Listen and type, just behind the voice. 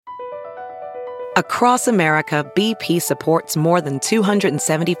Across America, BP supports more than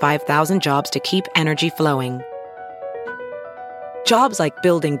 275,000 jobs to keep energy flowing. Jobs like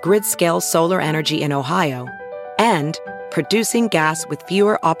building grid-scale solar energy in Ohio and producing gas with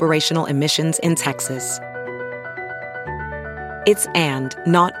fewer operational emissions in Texas. It's and,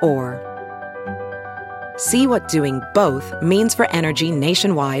 not or. See what doing both means for energy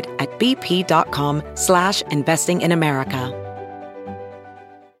nationwide at bp.com/investing in America.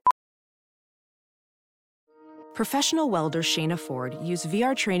 Professional welder Shayna Ford used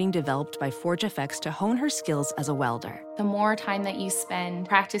VR training developed by ForgeFX to hone her skills as a welder. The more time that you spend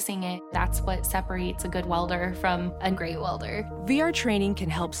practicing it, that's what separates a good welder from a great welder. VR training can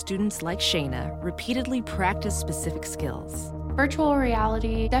help students like Shayna repeatedly practice specific skills. Virtual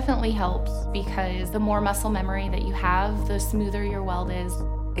reality definitely helps because the more muscle memory that you have, the smoother your weld is.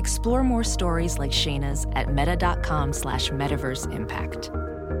 Explore more stories like Shayna's at meta.com/metaverseimpact.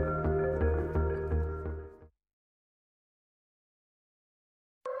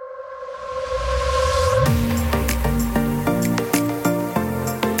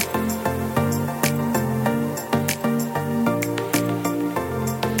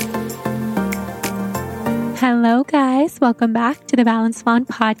 Hello guys, welcome back to the Balanced Fawn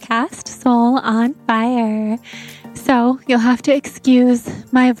podcast, Soul on Fire. So you'll have to excuse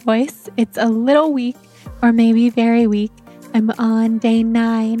my voice. It's a little weak or maybe very weak. I'm on day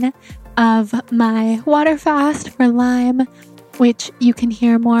 9 of my water fast for Lyme, which you can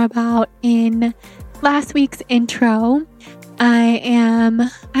hear more about in last week's intro.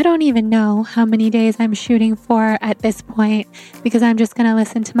 I don't even know how many days I'm shooting for at this point because I'm just going to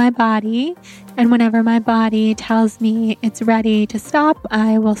listen to my body. And whenever my body tells me it's ready to stop,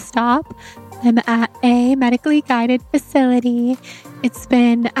 I will stop. I'm at a medically guided facility. It's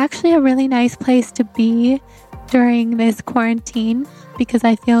been actually a really nice place to be during this quarantine because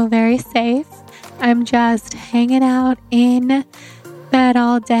I feel very safe. I'm just hanging out in bed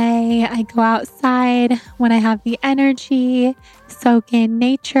all day. I go outside when I have the energy, soak in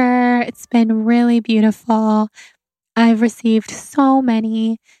nature. It's been really beautiful. I've received so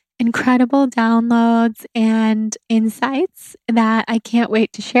many incredible downloads and insights that I can't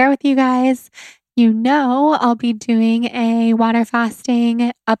wait to share with you guys. You know, I'll be doing a water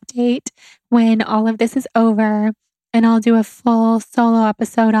fasting update when all of this is over, and I'll do a full solo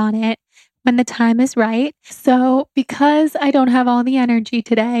episode on it when the time is right. So because I don't have all the energy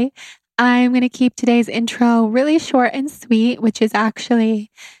today, I'm going to keep today's intro really short and sweet, which is actually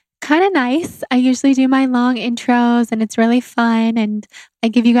kind of nice. I usually do my long intros and it's really fun and I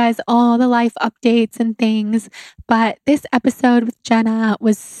give you guys all the life updates and things. But this episode with Jenna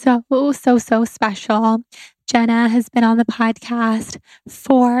was so special. Jenna has been on the podcast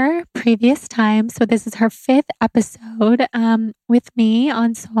 4 previous times. So this is her 5th episode with me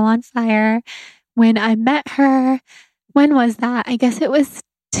on Soul on Fire. When I met her, when was that? I guess it was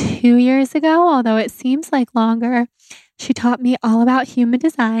 2 years ago, although it seems like longer. She taught me all about human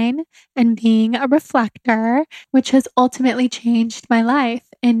design and being a reflector, which has ultimately changed my life.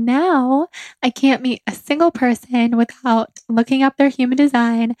 And now I can't meet a single person without looking up their human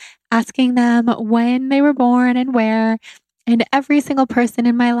design, asking them when they were born and where. And every single person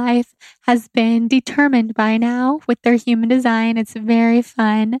in my life has been determined by now with their human design. It's very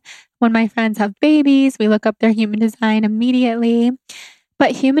fun. When my friends have babies, we look up their human design immediately.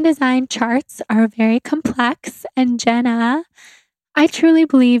 But human design charts are very complex, and Jenna, I truly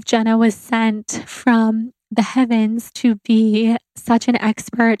believe Jenna was sent from the heavens to be such an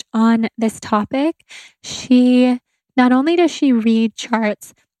expert on this topic. Not only does she read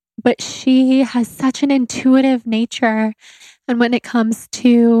charts, but she has such an intuitive nature. And when it comes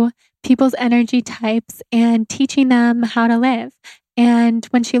to people's energy types and teaching them how to live, and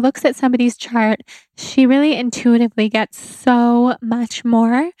when she looks at somebody's chart, she really intuitively gets so much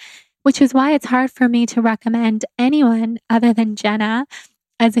more, which is why it's hard for me to recommend anyone other than Jenna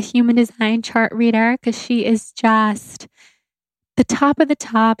as a human design chart reader, because she is just the top of the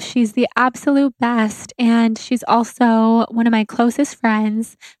top. She's the absolute best. And she's also one of my closest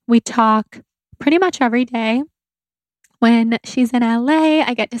friends. We talk pretty much every day. When she's in LA,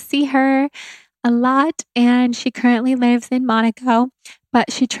 I get to see her a lot, and she currently lives in Monaco,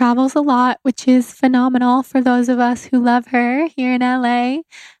 but she travels a lot, which is phenomenal for those of us who love her here in LA.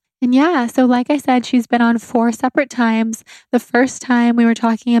 And yeah, so like I said, she's been on 4 separate times. The first time we were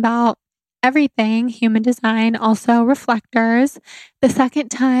talking about everything, human design, also reflectors. The second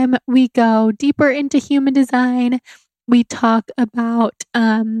time we go deeper into human design. We talk about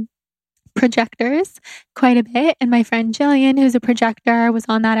projectors quite a bit. And my friend Jillian, who's a projector, was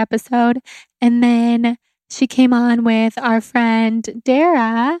on that episode. And then she came on with our friend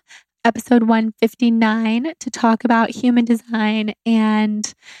Dara, episode 159 to talk about human design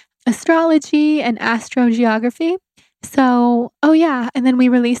and astrology and astrogeography. So, and then we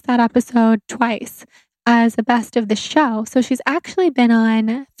released that episode twice as a best of the show. So she's actually been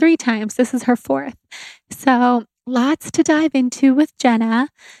on 3 times. This is her 4th. So lots to dive into with Jenna.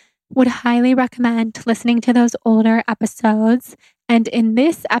 Would highly recommend listening to those older episodes. And in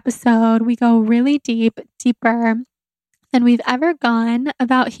this episode, we go really deeper than we've ever gone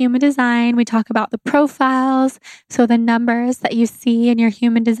about human design. We talk about the profiles, so the numbers that you see in your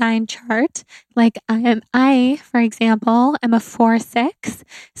human design chart. Like I, for example, am a 4/6.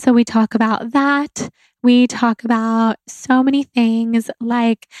 So we talk about that. We talk about so many things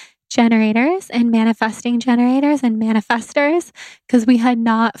like generators and manifesting generators and manifestors, because we had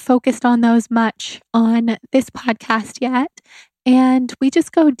not focused on those much on this podcast yet. And we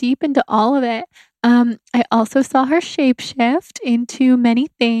just go deep into all of it. I also saw her shapeshift into many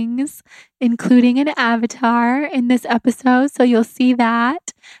things, including an avatar in this episode. So you'll see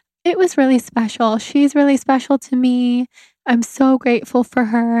that. It was really special. She's really special to me. I'm so grateful for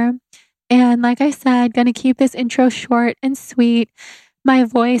her. And like I said, going to keep this intro short and sweet. My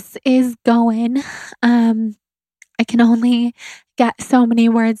voice is going. I can only get so many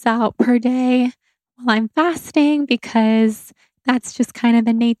words out per day while I'm fasting, because that's just kind of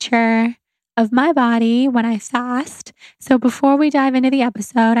the nature of my body when I fast. So before we dive into the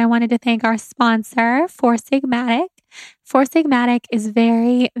episode, I wanted to thank our sponsor, Four Sigmatic. Four Sigmatic is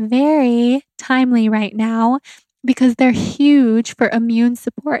very, very timely right now because they're huge for immune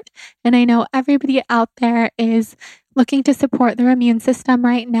support. And I know everybody out there is looking to support their immune system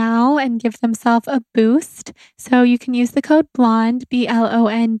right now and give themselves a boost. So you can use the code BLONDE,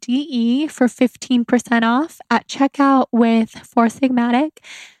 BLONDE, for 15% off at checkout with Four Sigmatic.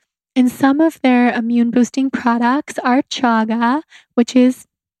 And some of their immune boosting products are chaga, which is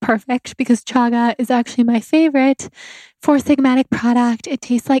perfect because chaga is actually my favorite Four Sigmatic product. It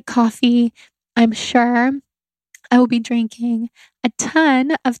tastes like coffee. I'm sure I will be drinking a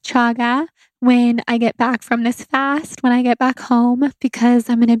ton of chaga when I get back from this fast, when I get back home, because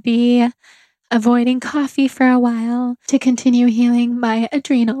I'm going to be avoiding coffee for a while to continue healing my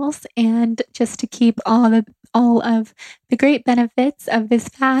adrenals and just to keep all of the great benefits of this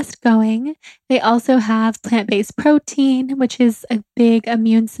fast going. They also have plant-based protein, which is a big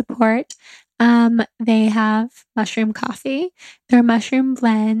immune support. They have mushroom coffee, their mushroom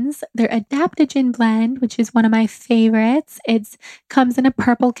blends, their adaptogen blend, which is one of my favorites. It comes in a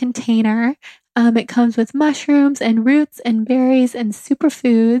purple container. It comes with mushrooms and roots and berries and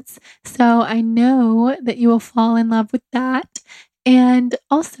superfoods. So I know that you will fall in love with that. And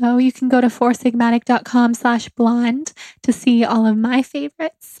also you can go to foursigmatic.com/blonde to see all of my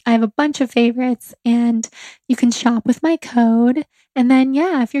favorites. I have a bunch of favorites and you can shop with my code. And then,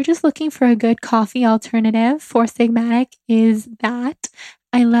 if you're just looking for a good coffee alternative, Four Sigmatic is that.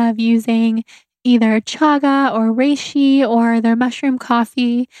 I love using either chaga or reishi or their mushroom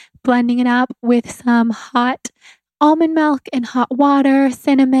coffee, blending it up with some hot almond milk and hot water,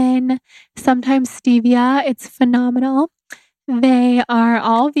 cinnamon, sometimes stevia. It's phenomenal. They are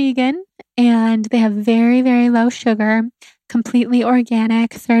all vegan and they have very, very low sugar, completely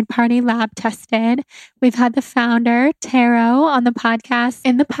organic, third-party lab tested. We've had the founder, Taro, on the podcast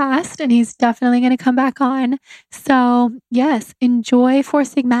in the past, and he's definitely going to come back on. So yes, enjoy Four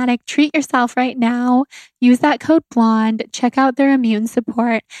Sigmatic. Treat yourself right now. Use that code BLONDE. Check out their immune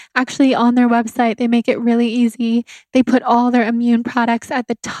support. Actually, on their website, they make it really easy. They put all their immune products at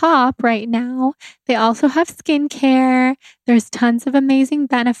the top right now. They also have skincare. There's tons of amazing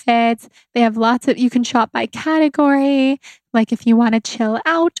benefits. They have you can shop by category, like if you want to chill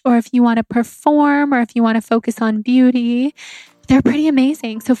out or if you want to perform or if you want to focus on beauty. They're pretty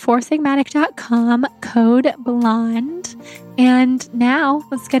amazing. So foursigmatic.com, code BLONDE. And now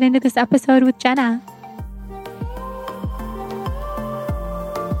let's get into this episode with Jenna.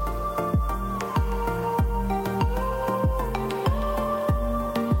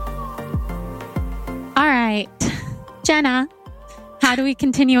 All right, Jenna, how do we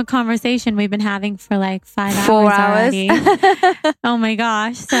continue a conversation we've been having for like 5 hours 4 hours already? Oh my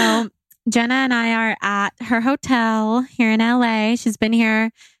gosh. So Jenna and I are at her hotel here in LA. She's been here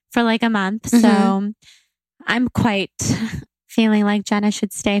for like a month. Mm-hmm. So I'm quite feeling like Jenna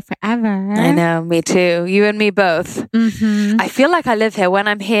should stay forever. I know, me too. You and me both. Mm-hmm. I feel like I live here. When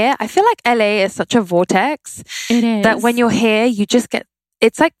I'm here, I feel like LA is such a vortex. It is. That when you're here, you just get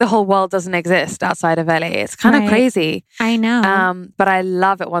it's like the whole world doesn't exist outside of LA. It's kind of crazy. I know. But I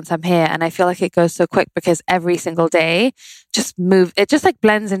love it once I'm here. And I feel like it goes so quick because every single day it just like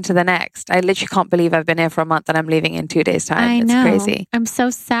blends into the next. I literally can't believe I've been here for a month and I'm leaving in 2 days' time. It's crazy. I'm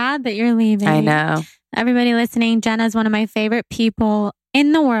so sad that you're leaving. I know. Everybody listening, Jenna is one of my favorite people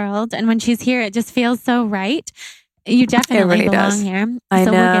in the world. And when she's here, it just feels so right. You definitely really belong does. here. I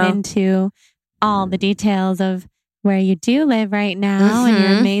know. We'll get into all the details of where you do live right now and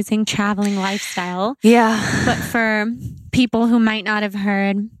your amazing traveling lifestyle. Yeah. But for people who might not have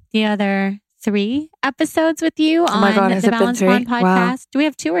heard the other 3 episodes with you on the Balance One podcast, wow. Do we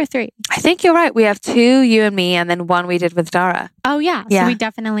have 2 or 3? I think you're right. We have 2, you and me, and then 1 we did with Dara. Oh, yeah. So we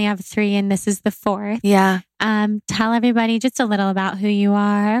definitely have 3, and this is the 4th. Yeah. Tell everybody just a little about who you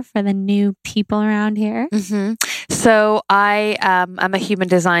are for the new people around here. So I am a human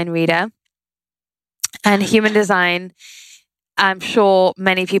design reader. And human design, I'm sure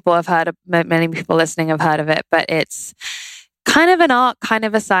many people listening have heard of it, but it's kind of an art, kind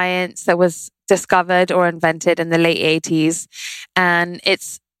of a science that was discovered or invented in the late 80s. And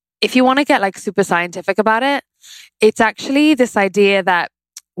if you want to get like super scientific about it, it's actually this idea that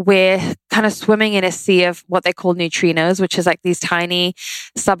we're kind of swimming in a sea of what they call neutrinos, which is like these tiny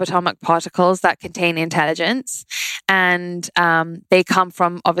subatomic particles that contain intelligence. And they come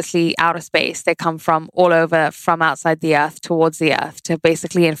from obviously outer space. They come from all over, from outside the earth towards the earth to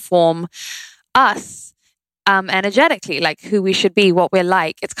basically inform us energetically, like who we should be, what we're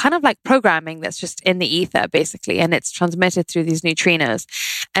like. It's kind of like programming that's just in the ether, basically, and it's transmitted through these neutrinos.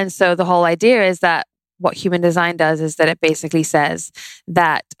 And so the whole idea is that what human design does is that it basically says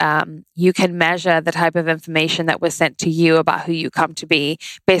that you can measure the type of information that was sent to you about who you come to be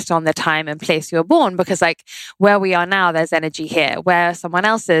based on the time and place you were born. Because like where we are now, there's energy here. Where someone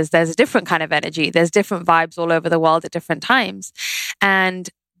else is, there's a different kind of energy. There's different vibes all over the world at different times. And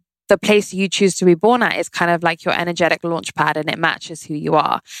the place you choose to be born at is kind of like your energetic launch pad, and it matches who you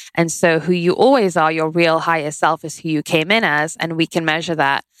are. And so who you always are, your real higher self, is who you came in as. And we can measure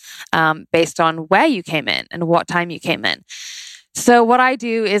that based on where you came in and what time you came in. So what I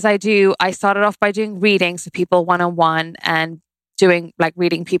do is I started off by doing readings for people one-on-one and doing like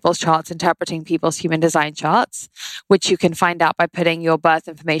reading people's charts, interpreting people's human design charts, which you can find out by putting your birth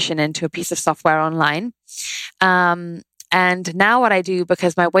information into a piece of software online. And now what I do,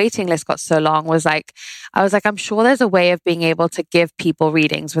 because my waiting list got so long, I was like, I'm sure there's a way of being able to give people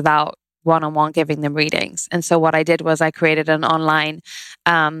readings without one-on-one giving them readings. And so what I did was I created an online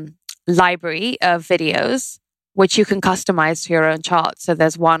library of videos, which you can customize to your own chart. So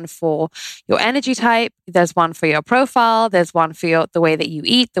there's one for your energy type, there's one for your profile, there's one for the way that you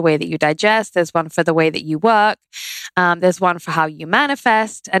eat, the way that you digest, there's one for the way that you work, there's one for how you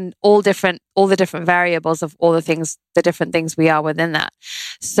manifest, and all the different variables of all the different things we are within that.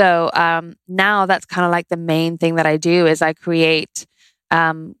 So now that's kind of like the main thing that I do is I create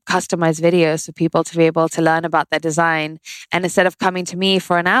customized videos for people to be able to learn about their design. And instead of coming to me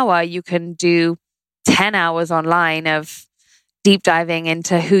for an hour, you can do 10 hours online of deep diving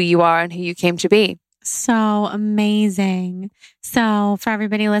into who you are and who you came to be. So amazing. So for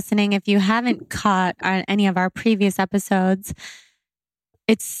everybody listening, if you haven't caught any of our previous episodes,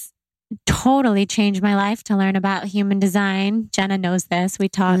 it's totally changed my life to learn about human design. Jenna knows this. We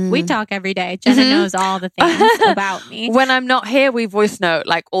talk every day. Jenna knows all the things about me. When I'm not here, we voice note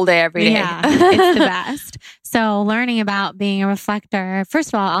like all day, every day. Yeah, it's the best. So learning about being a reflector, first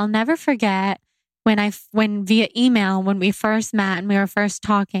of all, I'll never forget when via email, when we first met and we were first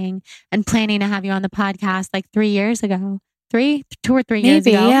talking and planning to have you on the podcast like 3 years ago, 2 or 3 years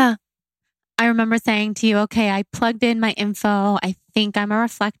ago. Yeah. I remember saying to you, okay, I plugged in my info. I think I'm a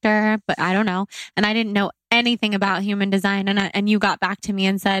reflector, but I don't know. And I didn't know anything about human design. And you got back to me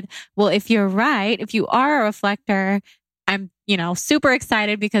and said, well, if you're right, if you are a reflector, I'm, super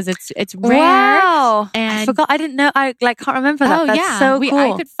excited because it's rare. Wow. And I forgot. I didn't know. I can't remember that. Oh, That's yeah. so cool.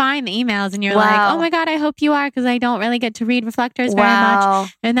 I could find the emails and you're like, oh my God, I hope you are, because I don't really get to read reflectors very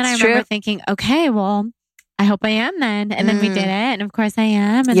much. And then I remember thinking, okay, well, I hope I am then. And then we did it. And of course I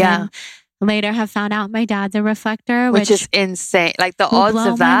am. And then later have found out my dad's a reflector, which is insane. Like the odds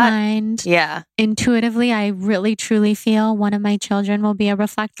of that. Mind. Yeah. Intuitively, I really truly feel one of my children will be a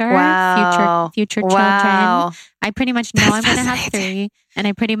reflector. Wow. Future children. I pretty much know I'm going to have 3, and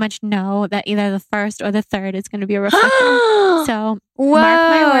I pretty much know that either the first or the third is going to be a reflector. So mark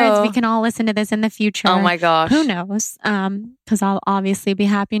my words, we can all listen to this in the future. Oh my gosh. Who knows? Because I'll obviously be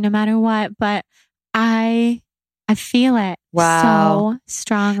happy no matter what, but I feel it so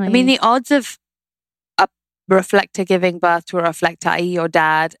strongly. I mean, the odds of a reflector giving birth to a reflector, i.e. your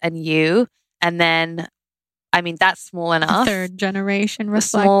dad and you, and then I mean, that's small enough. Third generation The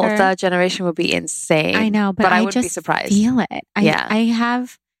reflector. small third generation would be insane. I know, but I wouldn't be just surprised. Feel it. I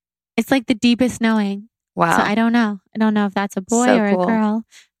have. It's like the deepest knowing. Wow. So I don't know. I don't know if that's a boy or cool. a girl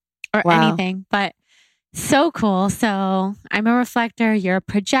or anything, but so cool. So I'm a reflector. You're a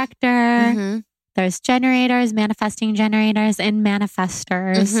projector. Mm-hmm. There's generators, manifesting generators, and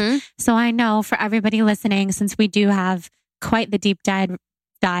manifestors. Mm-hmm. So I know for everybody listening, since we do have quite the deep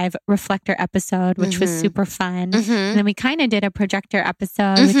dive reflector episode, which was super fun. Mm-hmm. And then we kind of did a projector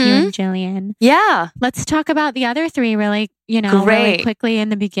episode with you and Jillian. Yeah. Let's talk about the other three really quickly in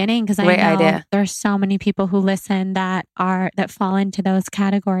the beginning, because I know there's so many people who listen that fall into those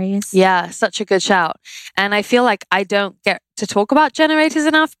categories. Yeah, such a good shout. And I feel like I don't get to talk about generators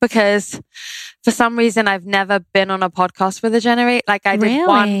enough because for some reason I've never been on a podcast with a generator. Like I did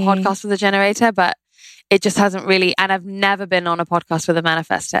one podcast with a generator, but it just hasn't really, and I've never been on a podcast with a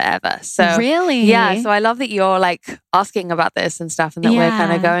manifestor ever. So really, yeah. So I love that you're like asking about this and stuff, and that we're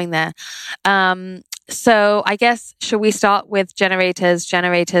kind of going there. So I guess should we start with generators?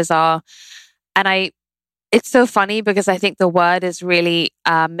 Generators are, it's so funny because I think the word is really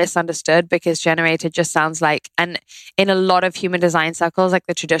misunderstood, because generator just sounds like, and in a lot of human design circles, like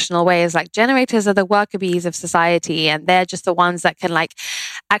the traditional way is like generators are the worker bees of society and they're just the ones that can like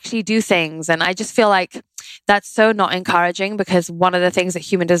actually do things. And I just feel like that's so not encouraging, because one of the things that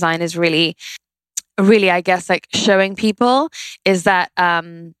human design is really, I guess, like showing people is that,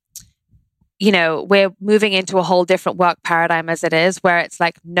 we're moving into a whole different work paradigm as it is, where it's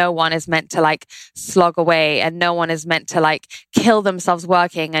like no one is meant to like slog away and no one is meant to like kill themselves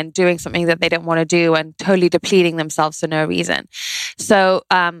working and doing something that they don't want to do and totally depleting themselves for no reason. So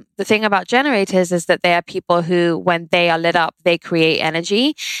the thing about generators is that they are people who, when they are lit up, they create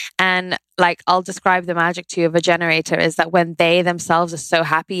energy. And like, I'll describe the magic to you of a generator is that when they themselves are so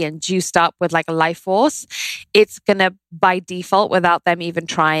happy and juiced up with like a life force, it's going to, by default, without them even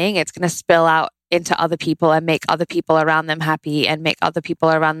trying, it's going to spill out into other people and make other people around them happy and make other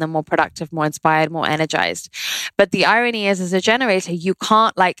people around them more productive, more inspired, more energized. But the irony is, as a generator, you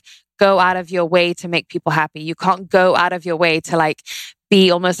can't like go out of your way to make people happy. You can't go out of your way to like be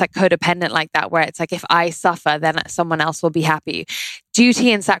almost like codependent like that, where it's like, if I suffer, then someone else will be happy.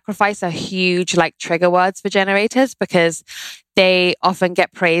 Duty and sacrifice are huge like trigger words for generators, because they often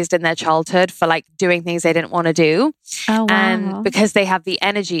get praised in their childhood for like doing things they didn't want to do. Oh, wow. And because they have the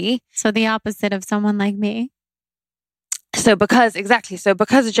energy. So the opposite of someone like me. So because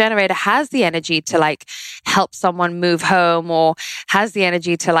a generator has the energy to like help someone move home, or has the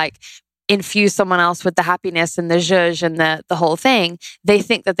energy to like infuse someone else with the happiness and the zhuzh and the whole thing, they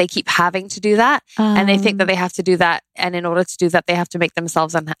think that they keep having to do that. And they think that they have to do that. And in order to do that, they have to make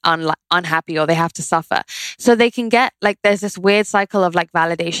themselves unhappy, or they have to suffer. So they can get like, there's this weird cycle of like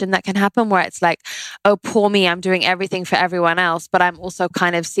validation that can happen, where it's like, oh, poor me, I'm doing everything for everyone else, but I'm also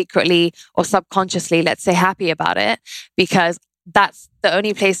kind of secretly or subconsciously, let's say, happy about it, because that's the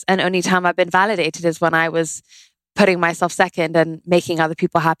only place and only time I've been validated is when I was putting myself second and making other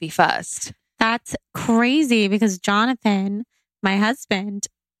people happy first. That's crazy, because Jonathan, my husband,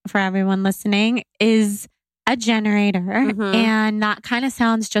 for everyone listening, is a generator. And that kind of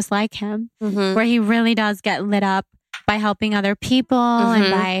sounds just like him, where he really does get lit up by helping other people and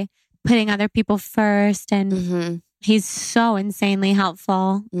by putting other people first. And he's so insanely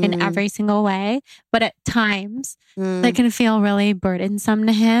helpful in every single way. But at times, that can feel really burdensome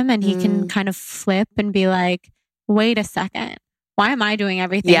to him. And he can kind of flip and be like, wait a second, why am I doing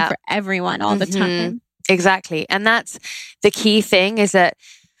everything for everyone all the time? Exactly. And that's the key thing, is that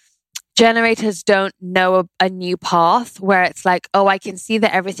generators don't know a new path where it's like, oh, I can see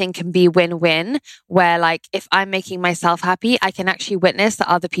that everything can be win-win, where like, if I'm making myself happy, I can actually witness that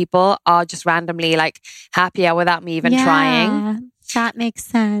other people are just randomly like happier without me even trying. That makes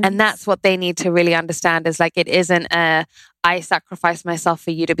sense. And that's what they need to really understand, is like, it isn't I sacrifice myself for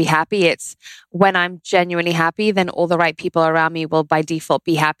you to be happy. It's when I'm genuinely happy, then all the right people around me will by default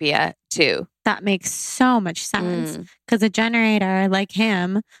be happier too. That makes so much sense, because a generator like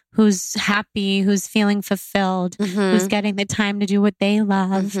him, who's happy, who's feeling fulfilled, who's getting the time to do what they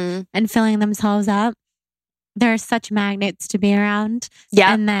love and filling themselves up, they're such magnets to be around.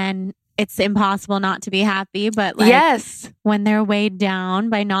 Yeah. And then it's impossible not to be happy. But like, when they're weighed down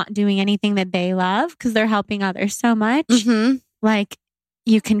by not doing anything that they love, because they're helping others so much, like,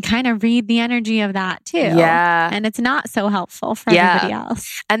 you can kind of read the energy of that too. Yeah. And it's not so helpful for everybody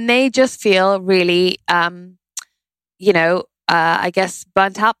else. And they just feel really, I guess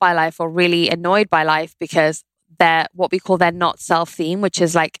burnt out by life, or really annoyed by life, because their, what we call their not self theme, which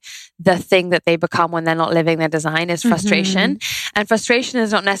is like the thing that they become when they're not living their design, is frustration. And frustration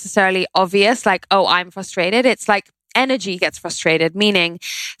is not necessarily obvious, like, oh, I'm frustrated. It's like energy gets frustrated, meaning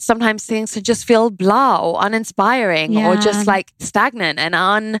sometimes things just feel blah or uninspiring or just like stagnant and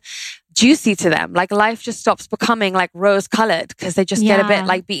unjuicy to them. Like life just stops becoming like rose colored because they just get a bit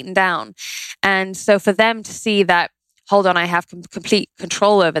like beaten down. And so for them to see that, hold on, I have complete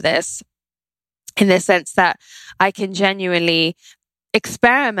control over this, in the sense that I can genuinely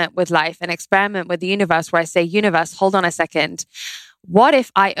experiment with life and experiment with the universe, where I say, universe, hold on a second. What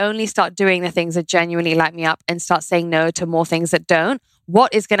if I only start doing the things that genuinely light me up and start saying no to more things that don't?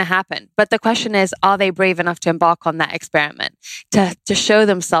 What is going to happen? But the question is, are they brave enough to embark on that experiment to show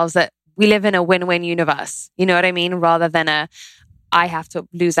themselves that we live in a win-win universe? You know what I mean? Rather than I have to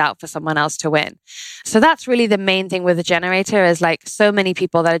lose out for someone else to win. So that's really the main thing with a generator, is like so many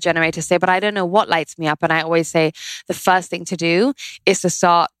people that are generators say, but I don't know what lights me up. And I always say the first thing to do is to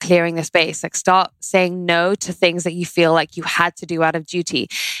start clearing the space, like start saying no to things that you feel like you had to do out of duty.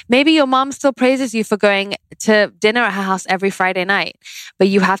 Maybe your mom still praises you for going to dinner at her house every Friday night, but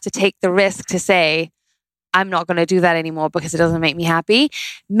you have to take the risk to say, I'm not going to do that anymore because it doesn't make me happy.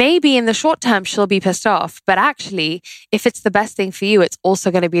 Maybe in the short term, she'll be pissed off. But actually, if it's the best thing for you, it's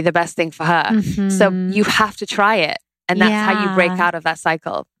also going to be the best thing for her. So you have to try it. And that's how you break out of that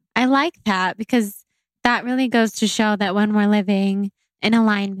cycle. I like that, because that really goes to show that when we're living in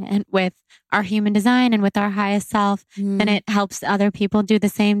alignment with our human design and with our highest self, then it helps other people do the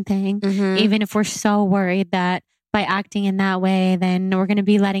same thing. Even if we're so worried that by acting in that way, then we're going to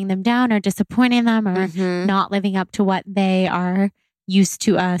be letting them down or disappointing them or not living up to what they are used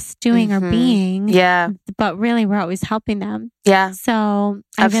to us doing or being. But really, we're always helping them. So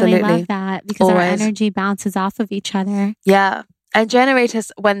I really love that, because our energy bounces off of each other. And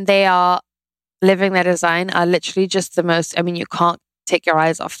generators, when they are living their design, are literally just the most, I mean, you can't take your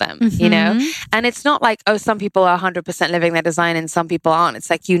eyes off them, you know? And it's not like, oh, some people are 100% living their design and some people aren't. It's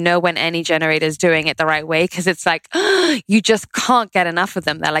like, you know, when any generator is doing it the right way, because it's like, you just can't get enough of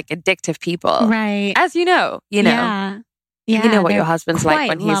them. They're like addictive people. Right. As you know. You know what your husband's like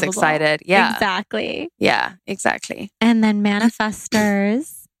when he's excited. Exactly. Yeah, exactly. And then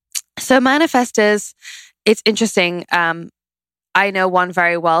manifestors. So manifestors, it's interesting. I know one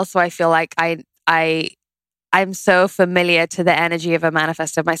very well, so I feel like I'm so familiar to the energy of a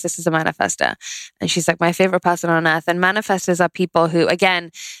manifestor. My sister's a manifestor, and she's like my favorite person on earth. And manifestors are people who, again,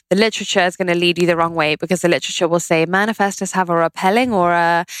 the literature is going to lead you the wrong way, because the literature will say manifestors have a repelling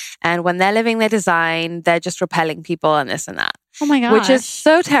aura, and when they're living their design, they're just repelling people and this and that. Oh my gosh. Which is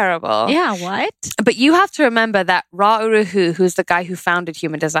so terrible. Yeah, what? But you have to remember that Ra Uru Hu, who's the guy who founded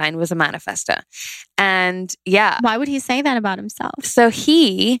human design, was a manifestor. And why would he say that about himself? So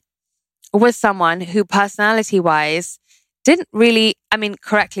he was someone who personality-wise didn't really, I mean,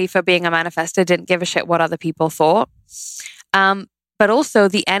 correctly for being a manifestor, didn't give a shit what other people thought. But also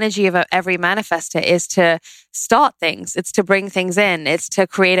the energy of every manifestor is to start things. It's to bring things in. It's to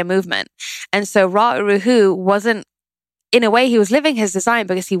create a movement. And so Ra Uru Hu wasn't, in a way, he was living his design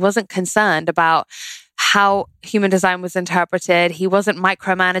because he wasn't concerned about how human design was interpreted. He wasn't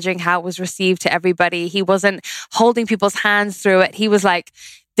micromanaging how it was received to everybody. He wasn't holding people's hands through it. He was like,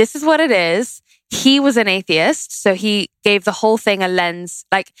 this is what it is. He was an atheist, so he gave the whole thing a lens,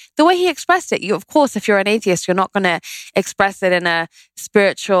 like the way he expressed it. You, of course, if you're an atheist, you're not going to express it in a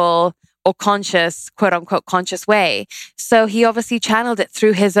spiritual or conscious, quote unquote, conscious way. So he obviously channeled it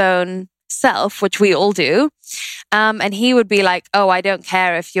through his own self, which we all do. And he would be like, oh, I don't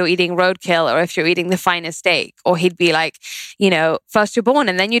care if you're eating roadkill or if you're eating the finest steak. Or he'd be like, you know, first you're born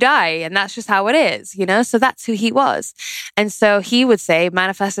and then you die. And that's just how it is, you know? So that's who he was. And so he would say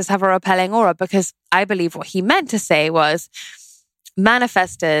manifestors have a repelling aura, because I believe what he meant to say was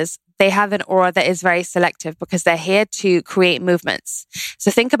manifestors, they have an aura that is very selective because they're here to create movements.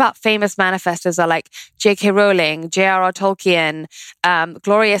 So think about famous manifestors are like J.K. Rowling, J.R.R. Tolkien,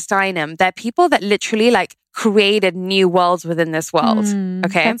 Gloria Steinem. They're people that literally like created new worlds within this world.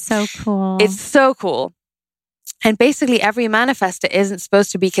 Okay. That's so cool. It's so cool. And basically every manifestor isn't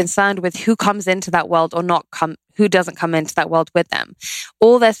supposed to be concerned with who comes into that world or who doesn't come into that world with them.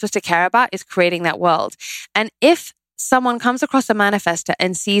 All they're supposed to care about is creating that world. And if someone comes across a manifestor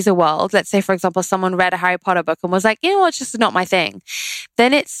and sees a world, let's say, for example, someone read a Harry Potter book and was like, you know what, it's just not my thing.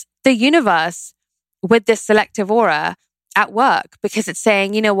 Then it's the universe with this selective aura at work, because it's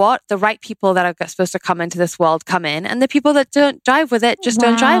saying, you know what, the right people that are supposed to come into this world come in, and the people that don't jive with it just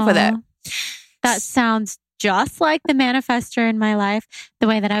don't jive with it. That sounds just like the manifester in my life, the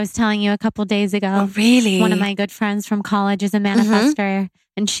way that I was telling you a couple days ago. Oh, really? One of my good friends from college is a manifester,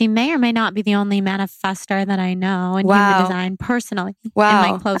 and she may or may not be the only manifester that I know in human design personally in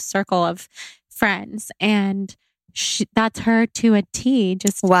my close circle of friends. And that's her to a T,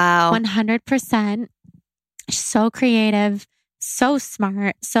 just 100%. She's so creative, so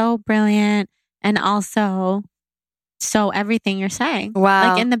smart, so brilliant, and also so everything you're saying.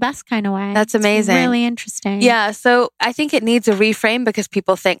 Wow. Like in the best kind of way. That's amazing. It's really interesting. Yeah. So I think it needs a reframe because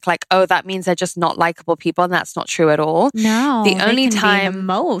people think like, oh, that means they're just not likable people. And that's not true at all. No. The only time. Be the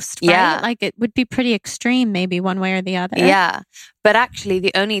most, right? Yeah. Like it would be pretty extreme, maybe one way or the other. Yeah. But actually,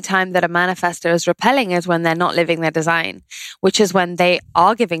 the only time that a manifestor is repelling is when they're not living their design, which is when they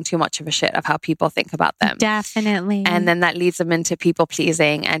are giving too much of a shit of how people think about them. Definitely. And then that leads them into people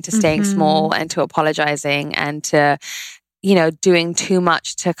pleasing and to staying small and to apologizing and to, doing too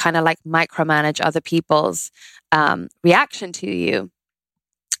much to kind of like micromanage other people's reaction to you.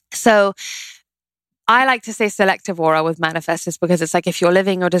 So I like to say selective aura with manifestors because it's like if you're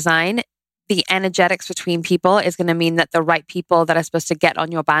living your design, the energetics between people is going to mean that the right people that are supposed to get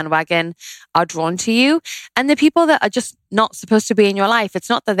on your bandwagon are drawn to you. And the people that are just not supposed to be in your life, it's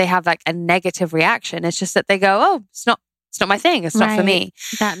not that they have like a negative reaction. It's just that they go, oh, it's not my thing. It's not for me.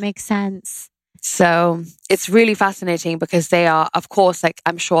 That makes sense. So it's really fascinating because they are, of course, like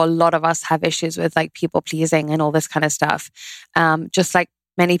I'm sure a lot of us have issues with like people pleasing and all this kind of stuff. Just like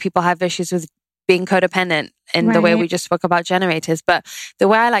many people have issues with being codependent in the way we just spoke about generators. But the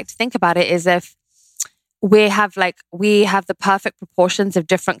way I like to think about it is if we have the perfect proportions of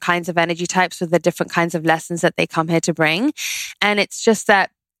different kinds of energy types with the different kinds of lessons that they come here to bring. And it's just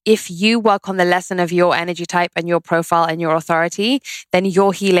that if you work on the lesson of your energy type and your profile and your authority, then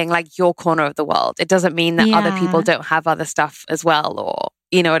you're healing like your corner of the world. It doesn't mean that other people don't have other stuff as well, or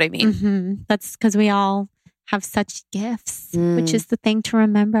you know what I mean? Mm-hmm. That's because we all have such gifts, which is the thing to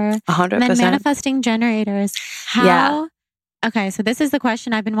remember. 100%. And then manifesting generators. Okay, so this is the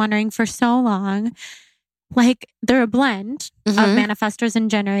question I've been wondering for so long. Like they're a blend of manifestors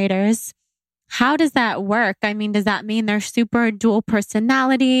and generators. How does that work? I mean, does that mean they're super dual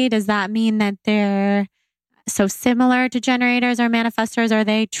personality? Does that mean that they're so similar to generators or manifestors? Are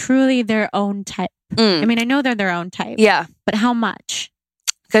they truly their own type? I mean, I know they're their own type. Yeah. But how much?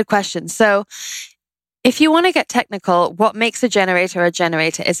 Good question. So if you want to get technical, what makes a generator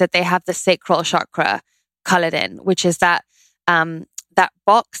is that they have the sacral chakra colored in, which is that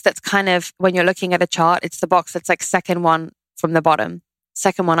box that's kind of, when you're looking at a chart, it's the box that's like second one up from the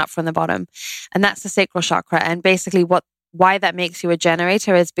bottom. And that's the sacral chakra. And basically why that makes you a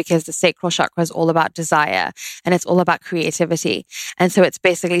generator is because the sacral chakra is all about desire and it's all about creativity. And so it's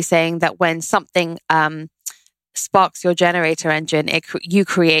basically saying that when something sparks your generator engine, you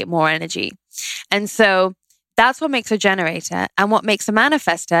create more energy. And so that's what makes a generator. And what makes a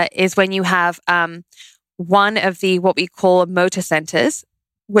manifestor is when you have one of the what we call motor centers,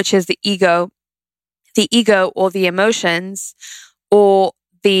 which is the ego or the emotions, or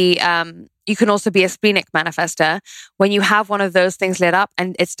you can also be a splenic manifestor when you have one of those things lit up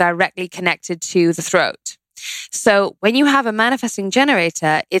and it's directly connected to the throat. So when you have a manifesting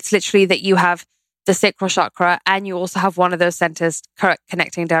generator, it's literally that you have the sacral chakra and you also have one of those centers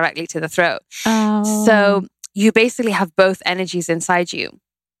connecting directly to the throat. Oh. So you basically have both energies inside you.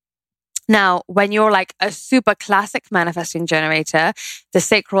 Now, when you're like a super classic manifesting generator, the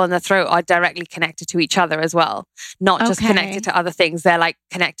sacral and the throat are directly connected to each other as well. Not just connected to other things. They're like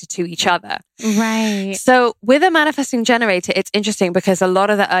connected to each other. Right. So with a manifesting generator, it's interesting because a lot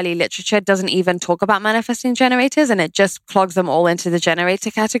of the early literature doesn't even talk about manifesting generators and it just clogs them all into the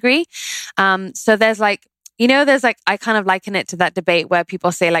generator category. So there's like, I kind of liken it to that debate where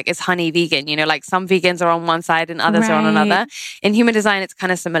people say like, is honey vegan? Like some vegans are on one side and others are on another. In human design, it's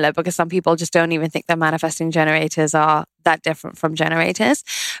kind of similar because some people just don't even think that manifesting generators are that different from generators.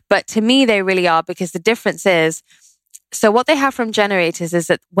 But to me, they really are, because the difference is, so what they have from generators is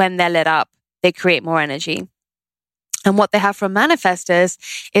that when they're lit up, they create more energy. And what they have from manifestors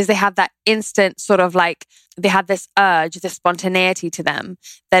is they have that instant sort of like, they have this urge, this spontaneity to them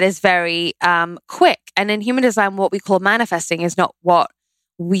that is very quick. And in human design, what we call manifesting is not what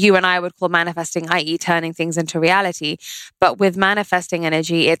you and I would call manifesting, i.e. turning things into reality. But with manifesting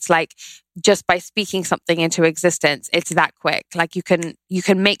energy, it's like just by speaking something into existence, it's that quick. Like you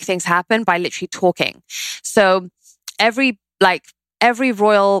can make things happen by literally talking. So every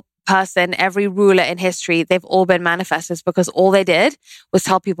royal person, every ruler in history, they've all been manifestors because all they did was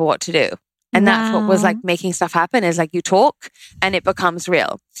tell people what to do. And that's what was like making stuff happen, is like you talk and it becomes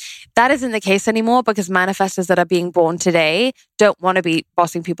real. That isn't the case anymore, because manifestors that are being born today don't want to be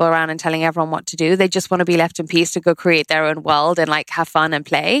bossing people around and telling everyone what to do. They just want to be left in peace to go create their own world and like have fun and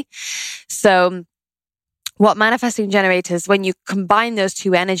play. So what manifesting generators, when you combine those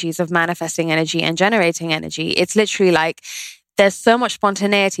two energies of manifesting energy and generating energy, it's literally like there's so much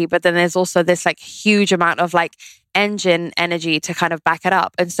spontaneity, but then there's also this like huge amount of like engine energy to kind of back it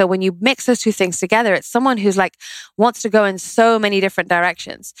up. And so when you mix those two things together, it's someone who's like wants to go in so many different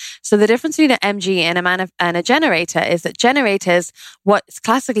directions. So the difference between an MG and a generator is that generators, what's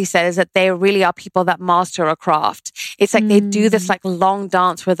classically said is that they really are people that master a craft. It's like they do this like long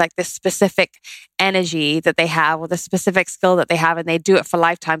dance with like this specific energy that they have, or the specific skill that they have, and they do it for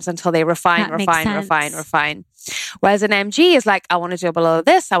lifetimes until they refine. Whereas an MG is like, I want to do a little of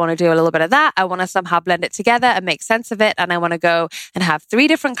this, I want to do a little bit of that, I want to somehow blend it together and make sense of it, and I want to go and have 3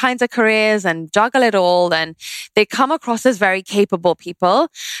 different kinds of careers and juggle it all. And they come across as very capable people,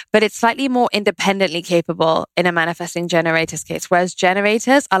 but it's slightly more independently capable in a manifesting generator's case, whereas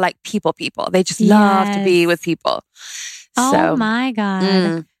generators are like people. They just love to be with people. Oh my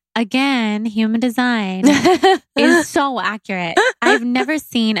God. Again, human design is so accurate. I've never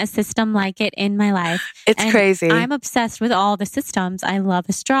seen a system like it in my life. It's crazy. I'm obsessed with all the systems. I love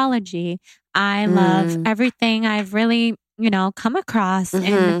astrology. I love everything I've really, come across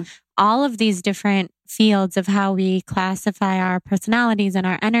in all of these different fields of how we classify our personalities and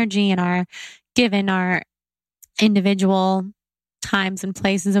our energy and our given our individual times and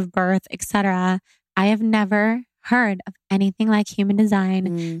places of birth, etc. I have never heard of anything like human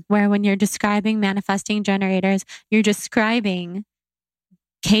design, where when you're describing manifesting generators, you're describing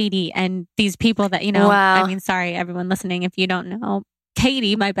Katie and these people that, I mean, sorry, everyone listening, if you don't know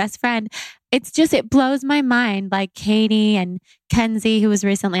Katie, my best friend, it blows my mind. Like Katie and Kenzie, who was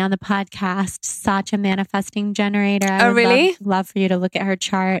recently on the podcast, such a manifesting generator. I would really? love for you to look at her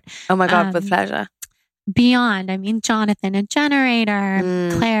chart. Oh my God, with pleasure. Beyond, I mean, Jonathan, a generator,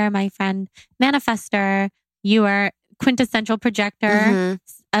 Claire, my friend, manifestor. You are quintessential projector,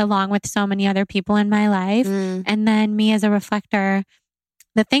 along with so many other people in my life. And then me as a reflector.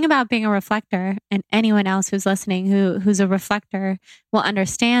 The thing about being a reflector, and anyone else who's listening who's a reflector will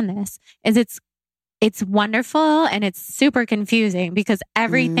understand this, is it's wonderful and it's super confusing, because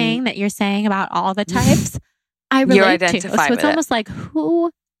everything that you're saying about all the types, I relate to. So it's almost like, who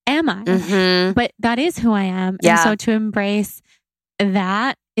am I? But that is who I am. Yeah. And so to embrace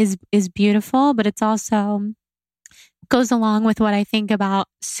that is beautiful, but it's also goes along with what I think about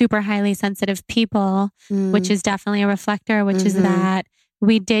super highly sensitive people, which is definitely a reflector, which is that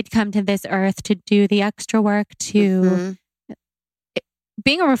we did come to this earth to do the extra work to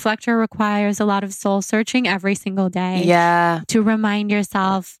being a reflector requires a lot of soul searching every single day. Yeah. To remind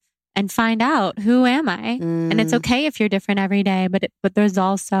yourself and find out, who am I? And it's okay if you're different every day, but there's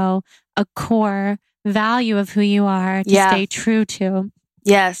also a core value of who you are to stay true to.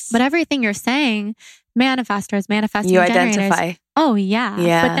 Yes. But everything you're saying, manifestors, manifesting you generators. identify. Oh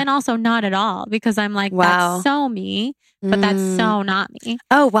yeah. But then also not at all, because I'm like, that's so me, but that's so not me.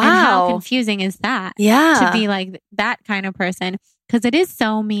 Oh wow. And how confusing is that? Yeah. To be like that kind of person. Because it is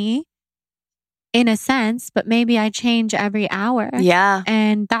so me in a sense, but maybe I change every hour. Yeah.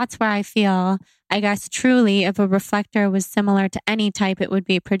 And that's where I feel, I guess, truly, if a reflector was similar to any type, it would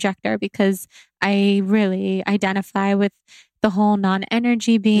be a projector, because I really identify with the whole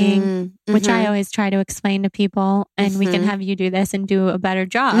non-energy being, which I always try to explain to people, and we can have you do this and do a better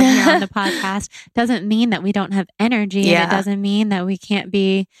job here on the podcast. Doesn't mean that we don't have energy. And it doesn't mean that we can't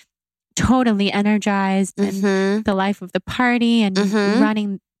be totally energized and the life of the party and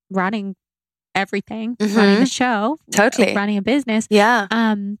running everything, running the show, running a business. Yeah.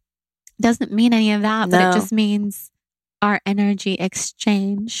 Doesn't mean any of that, but it just means our energy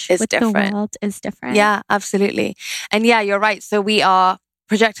exchange with the world is different. Yeah, absolutely. And yeah, you're right. So we are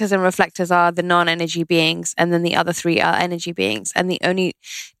projectors and reflectors are the non-energy beings, and then the other 3 are energy beings. And the only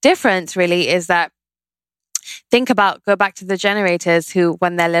difference really is that go back to the generators who,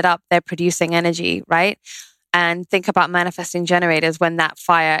 when they're lit up, they're producing energy, right? And think about manifesting generators. When that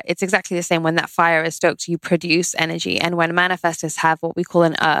fire, it's exactly the same. When that fire is stoked, you produce energy. And when manifestors have what we call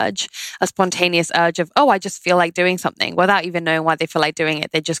an urge, a spontaneous urge of, I just feel like doing something, without even knowing why they feel like doing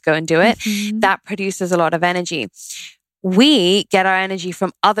it, they just go and do it. That produces a lot of energy. We get our energy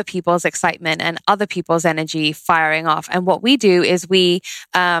from other people's excitement and other people's energy firing off. And what we do is we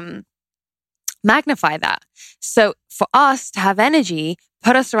magnify that. So for us to have energy,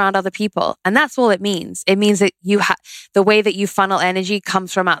 put us around other people. And that's all it means. It means that the way that you funnel energy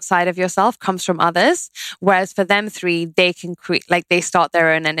comes from outside of yourself, comes from others. Whereas for them 3, they can create, like they start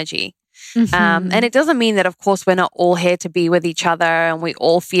their own energy. And it doesn't mean that, of course, we're not all here to be with each other and we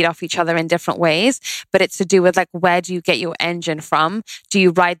all feed off each other in different ways, but it's to do with like, where do you get your engine from? Do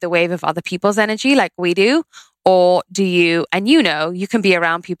you ride the wave of other people's energy like we do? Or do you, and you can be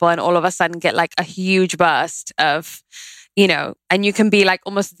around people and all of a sudden get like a huge burst of, and you can be like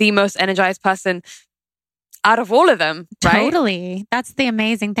almost the most energized person out of all of them, right? Totally. That's the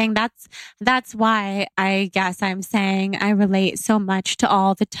amazing thing. That's why I guess I'm saying I relate so much to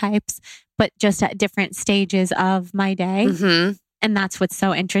all the types, but just at different stages of my day. And that's what's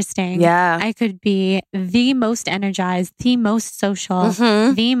so interesting. Yeah. I could be the most energized, the most social,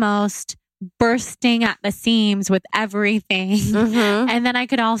 the most bursting at the seams with everything. And then I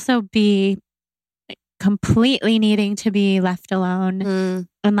could also be completely needing to be left alone.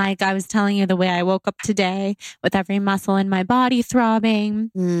 And like I was telling you, the way I woke up today with every muscle in my body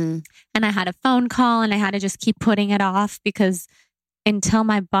throbbing. And I had a phone call and I had to just keep putting it off because until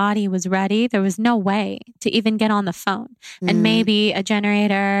my body was ready, there was no way to even get on the phone. And maybe a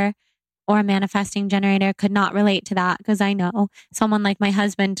generator or a manifesting generator could not relate to that, because I know someone like my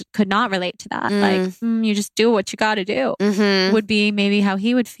husband could not relate to that. Like, you just do what you got to do would be maybe how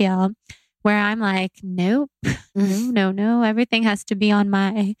he would feel. Where I'm like, nope, no. Everything has to be on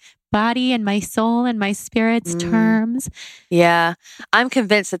my body and my soul and my spirit's terms. Yeah. I'm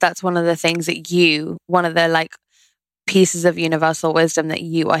convinced that that's one of the things that one of the like pieces of universal wisdom that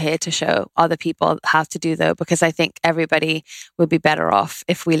you are here to show other people how to do, though, because I think everybody would be better off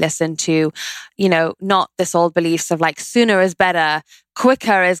if we listen to, not this old beliefs of like sooner is better,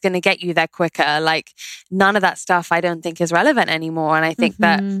 quicker is going to get you there quicker. Like none of that stuff I don't think is relevant anymore. And I think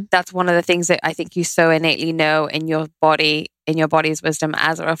that that's one of the things that I think you so innately know in your body, in your body's wisdom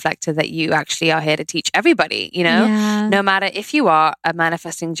as a reflector, that you actually are here to teach everybody, no matter if you are a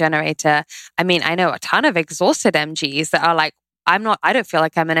manifesting generator. I mean, I know a ton of exhausted MGs that are like, I don't feel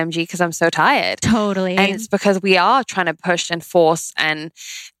like I'm an MG because I'm so tired. Totally. And it's because we are trying to push and force and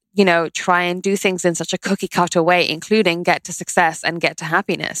try and do things in such a cookie cutter way, including get to success and get to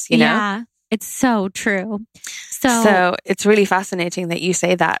happiness, Yeah, it's so true. So it's really fascinating that you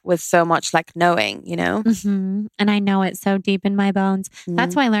say that with so much like knowing, And I know it so deep in my bones.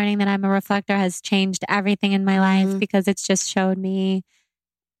 That's why learning that I'm a reflector has changed everything in my life, because it's just showed me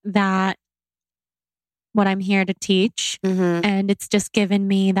that what I'm here to teach. And it's just given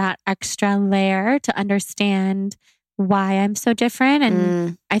me that extra layer to understand why I'm so different.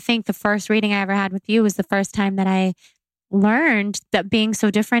 And I think the first reading I ever had with you was the first time that I learned that being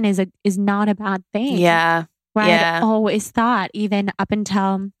so different is not a bad thing. Yeah. Where I'd always thought, even up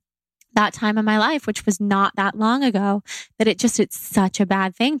until that time in my life, which was not that long ago, that it's such a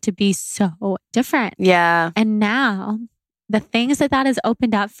bad thing to be so different. Yeah. And now the things that has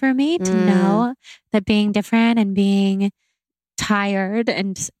opened up for me to know that being different and being tired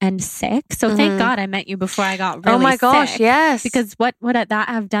and sick. So thank God I met you before I got really sick. Oh my gosh, yes. Because what would that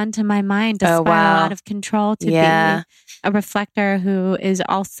have done to my mind to spiral out of control to be a reflector who is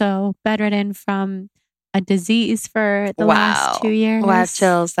also bedridden from a disease for the last 2 years. Wow,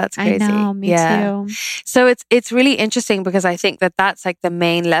 chills. That's crazy. I know, me too. So it's really interesting because I think that that's like the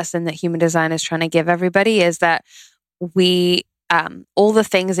main lesson that human design is trying to give everybody, is that we all the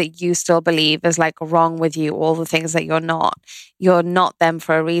things that you still believe is like wrong with you, all the things that you're not them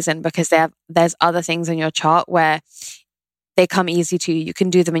for a reason, because there's other things in your chart where they come easy to you. You can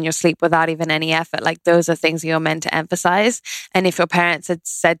do them in your sleep without even any effort. Like those are things you're meant to emphasize. And if your parents had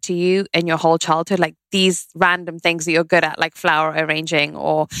said to you in your whole childhood, like these random things that you're good at, like flower arranging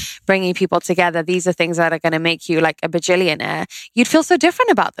or bringing people together, these are things that are going to make you like a bajillionaire, you'd feel so different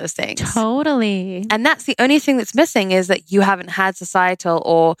about those things. Totally. And that's the only thing that's missing, is that you haven't had societal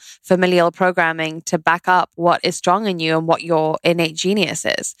or familial programming to back up what is strong in you and what your innate genius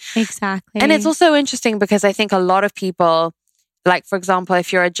is. Exactly. And it's also interesting because I think a lot of people, like, for example,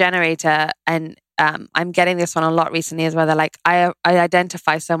 if you're a generator, and I'm getting this one a lot recently as well, they're like, I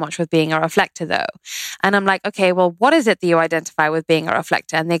identify so much with being a reflector though. And I'm like, okay, well, what is it that you identify with being a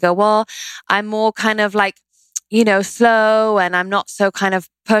reflector? And they go, well, I'm more kind of like, slow, and I'm not so kind of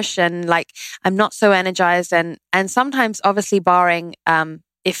push, and like, I'm not so energized. And sometimes, obviously barring,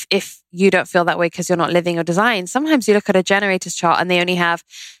 if you don't feel that way because you're not living your design, sometimes you look at a generator's chart and they only have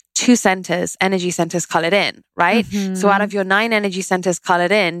 2 centers, energy centers colored in, right? So out of your 9 energy centers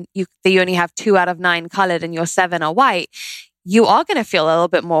colored in, you only have 2 out of 9 colored and your 7 are white. You are going to feel a little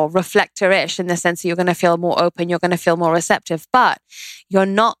bit more reflector-ish, in the sense that you're going to feel more open, you're going to feel more receptive, but you're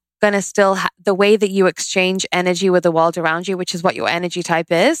not going to still the way that you exchange energy with the world around you, which is what your energy type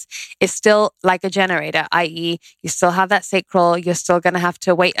is still like a generator, i.e. you still have that sacral, you're still going to have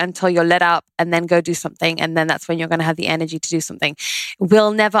to wait until you're lit up and then go do something. And then that's when you're going to have the energy to do something.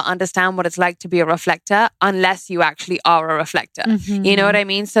 We'll never understand what it's like to be a reflector unless you actually are a reflector. You know what I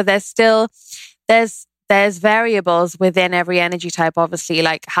mean? So there's variables within every energy type, obviously,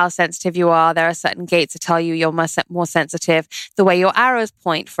 like how sensitive you are. There are certain gates that tell you you're more sensitive. The way your arrows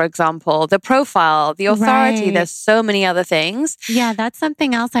point, for example, the profile, the authority. Right. There's so many other things. Yeah, that's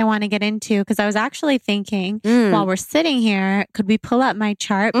something else I want to get into because I was actually thinking while we're sitting here, could we pull up my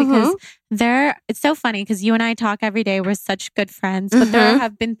chart? Because it's so funny because you and I talk every day. We're such good friends, but there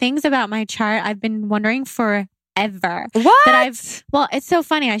have been things about my chart I've been wondering for ever. What? Well, it's so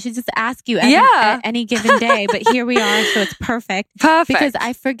funny. I should just ask you at any given day, but here we are. So it's perfect. Because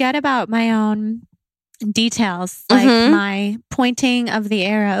I forget about my own details, like my pointing of the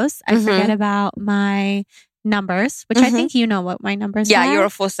arrows. I forget about my numbers, which I think you know what my numbers are. Yeah, you're a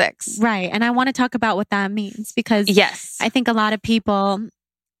 4-6. Right. And I want to talk about what that means because I think a lot of people,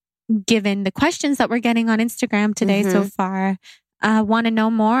 given the questions that we're getting on Instagram today so far, want to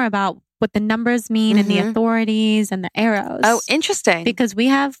know more about what the numbers mean and the authorities and the arrows. Oh, interesting. Because we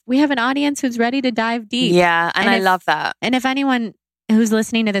have an audience who's ready to dive deep. Yeah, and I love that. And if anyone who's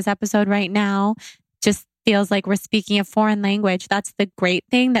listening to this episode right now just feels like we're speaking a foreign language, that's the great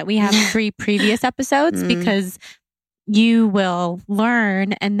thing that we have 3 previous episodes because you will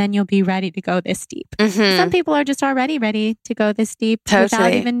learn and then you'll be ready to go this deep. Some people are just already ready to go this deep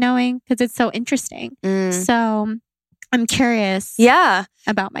without even knowing because it's so interesting. So I'm curious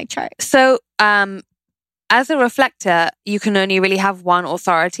about my chart. So, as a reflector, you can only really have one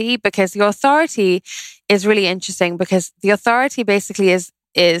authority because the authority is really interesting because the authority basically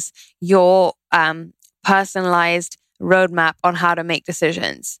is your personalized roadmap on how to make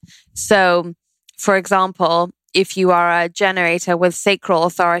decisions. So, for example, if you are a generator with sacral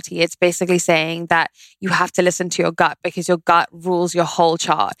authority, it's basically saying that you have to listen to your gut because your gut rules your whole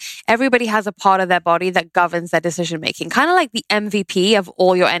chart. Everybody has a part of their body that governs their decision making, kind of like the MVP of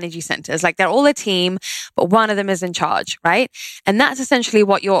all your energy centers. Like they're all a team, but one of them is in charge, right? And that's essentially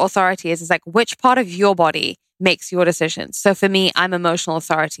what your authority is like which part of your body makes your decisions. So for me, I'm emotional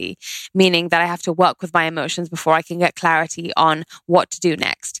authority, meaning that I have to work with my emotions before I can get clarity on what to do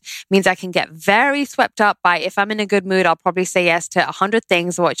next. Means I can get very swept up by, if I'm in a good mood, I'll probably say yes to 100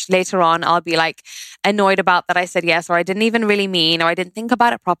 things, which later on I'll be like annoyed about that I said yes, or I didn't even really mean, or I didn't think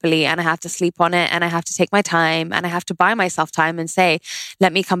about it properly, and I have to sleep on it, and I have to take my time, and I have to buy myself time and say,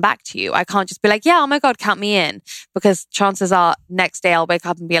 let me come back to you. I can't just be like, yeah, oh my God, count me in, because chances are next day I'll wake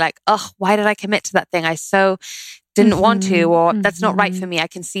up and be like, oh, why did I commit to that thing? I so didn't want to, or that's not right for me. I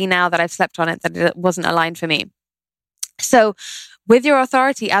can see now that I've slept on it, that it wasn't aligned for me. So with your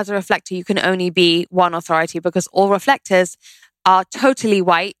authority as a reflector, you can only be one authority because all reflectors are totally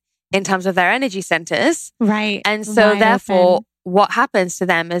white in terms of their energy centers. Right. And so therefore, what happens to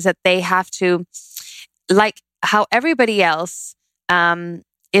them is that they have to, like how everybody else,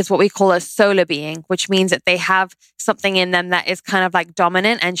 is what we call a solar being, which means that they have something in them that is kind of like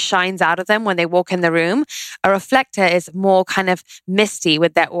dominant and shines out of them when they walk in the room. A reflector is more kind of misty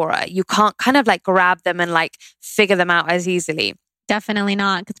with their aura. You can't kind of like grab them and like figure them out as easily. Definitely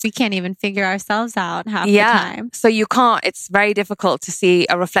not, because we can't even figure ourselves out half the time. So you can't, it's very difficult to see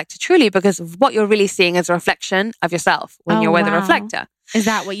a reflector truly because what you're really seeing is a reflection of yourself when you're with a reflector. Is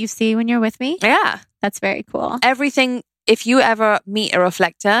that what you see when you're with me? Yeah. That's very cool. Everything. If you ever meet a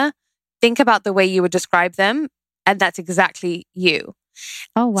reflector, think about the way you would describe them, and that's exactly you.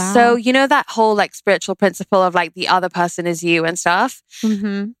 Oh, wow. So, you know, that whole like spiritual principle of like the other person is you and stuff.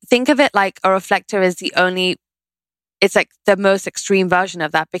 Think of it like a reflector is it's like the most extreme version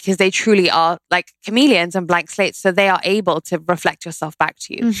of that because they truly are like chameleons and blank slates. So they are able to reflect yourself back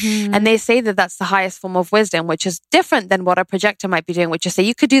to you. And they say that that's the highest form of wisdom, which is different than what a projector might be doing, which is say,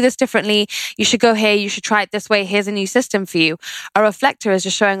 you could do this differently. You should go here. You should try it this way. Here's a new system for you. A reflector is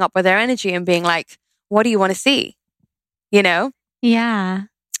just showing up with their energy and being like, what do you want to see? You know? Yeah.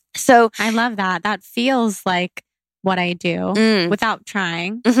 So I love that. That feels like what I do without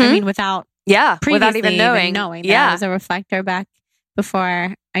trying. I mean, without without even knowing that I was a reflector back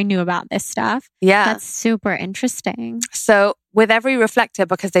before I knew about this stuff. Yeah. That's super interesting. So with every reflector,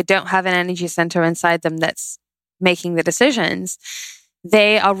 because they don't have an energy center inside them that's making the decisions,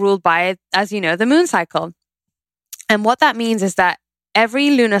 they are ruled by, as you know, the moon cycle. And what that means is that every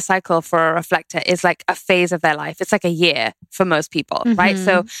lunar cycle for a reflector is like a phase of their life. It's like a year for most people, right?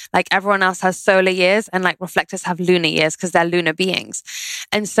 So like everyone else has solar years and like reflectors have lunar years because they're lunar beings.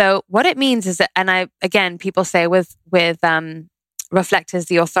 And so what it means is that, and people say with reflectors,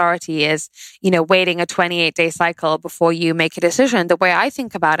 the authority is, waiting a 28-day cycle before you make a decision. The way I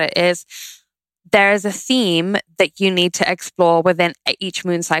think about it is there is a theme that you need to explore within each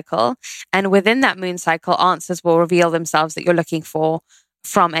moon cycle. And within that moon cycle, answers will reveal themselves that you're looking for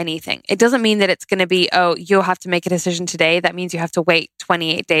from anything. It doesn't mean that it's going to be, you'll have to make a decision today. That means you have to wait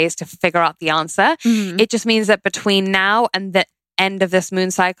 28 days to figure out the answer. It just means that between now and the end of this moon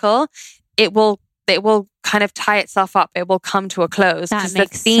cycle, it will kind of tie itself up. It will come to a close because the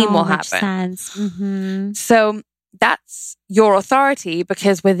theme will happen. Sense. So that's your authority,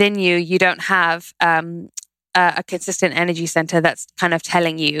 because within you don't have a consistent energy center that's kind of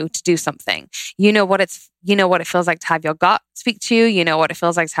telling you to do something. You know what it feels like to have your gut speak to you. You know what it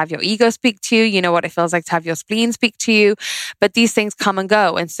feels like to have your ego speak to you. You know what it feels like to have your spleen speak to you. But these things come and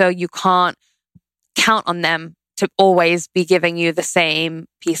go, and so you can't count on them to always be giving you the same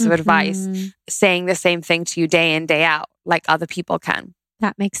piece of advice, saying the same thing to you day in, day out, like other people can.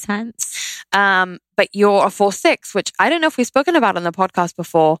 That makes sense. But you're a 4/6, which I don't know if we've spoken about on the podcast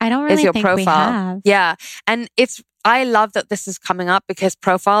before. I don't really is your think profile. we have. Yeah. And I love that this is coming up, because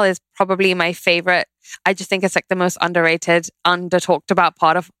profile is probably my favorite. I just think it's like the most underrated, under talked about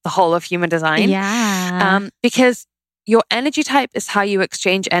part of the whole of human design. Yeah. Because your energy type is how you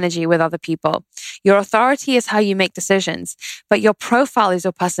exchange energy with other people. Your authority is how you make decisions, but your profile is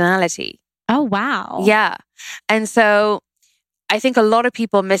your personality. Oh, wow. Yeah. And so I think a lot of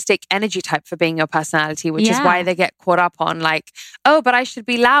people mistake energy type for being your personality, which is why they get caught up on like, oh, but I should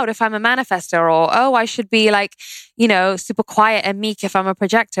be loud if I'm a manifestor, or, oh, I should be like, super quiet and meek if I'm a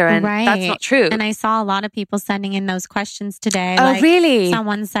projector. And that's not true. And I saw a lot of people sending in those questions today. Oh, really?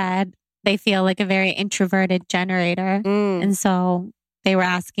 Someone said they feel like a very introverted generator. And so they were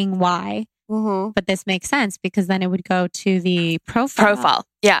asking why. But this makes sense, because then it would go to the profile.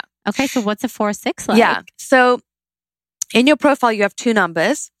 Yeah. Okay. So what's a 4/6 like? Yeah. So in your profile, you have two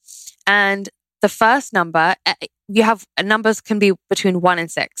numbers, and the first number, numbers can be between 1 and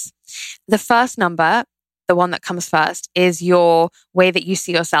 6. The first number, the one that comes first, is your way that you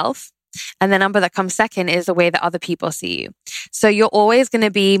see yourself. And the number that comes second is the way that other people see you. So you're always going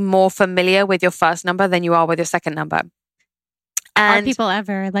to be more familiar with your first number than you are with your second number. And are people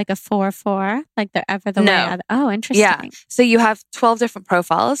ever like a 4/4? Like they're ever the way? Oh, interesting. Yeah. So you have 12 different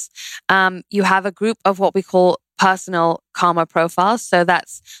profiles. You have a group of what we call personal karma profiles. So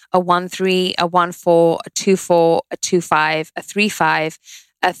that's a 1/3, a 1/4, a 2/4, a 2/5, a 3/5,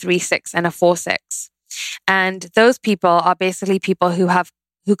 a 3/6, and a 4/6. And those people are basically people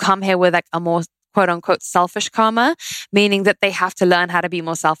who come here with like a more quote unquote selfish karma, meaning that they have to learn how to be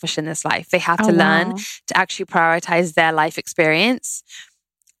more selfish in this life. They have to learn to actually prioritize their life experience.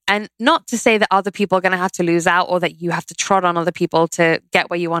 And not to say that other people are going to have to lose out, or that you have to trot on other people to get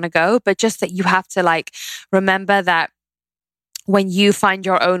where you want to go, but just that you have to like remember that when you find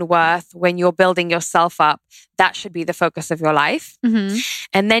your own worth, when you're building yourself up, that should be the focus of your life.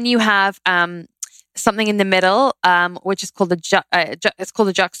 And then you have something in the middle, which is called it's called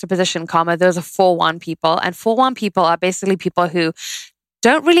the juxtaposition karma. Those are 4/1 people, and 4/1 people are basically people who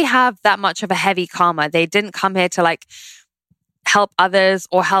don't really have that much of a heavy karma. They didn't come here to like help others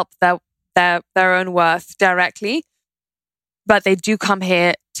or help their own worth directly, but they do come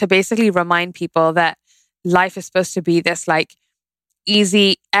here to basically remind people that life is supposed to be this like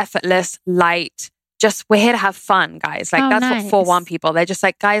easy, effortless, light. Just we're here to have fun, guys. Like that's nice. what 4/1 people. They're just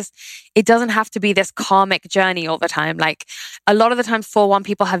like, guys, it doesn't have to be this karmic journey all the time. Like a lot of the times 4/1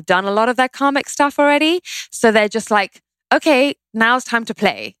 people have done a lot of their karmic stuff already. So they're just like, okay, now it's time to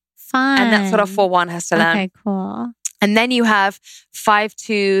play. Fun. And that's what a 4/1 has to learn. Okay, cool. And then you have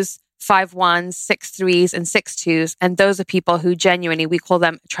 5/2s, 5/1s, 6/3s, and 6/2s. And those are people who genuinely, we call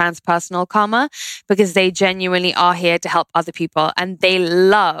them transpersonal karma, because they genuinely are here to help other people. And they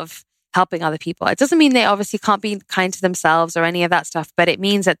love helping other people. It doesn't mean they obviously can't be kind to themselves or any of that stuff, but it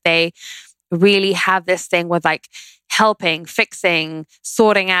means that they really have this thing with like helping, fixing,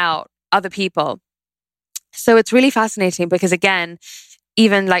 sorting out other people. So it's really fascinating because again,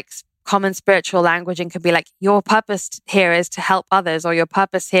 even like common spiritual languaging could be like, your purpose here is to help others, or your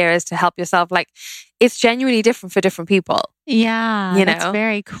purpose here is to help yourself. Like it's genuinely different for different people. Yeah, that's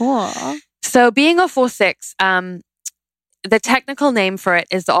very cool. So being a 4/6, the technical name for it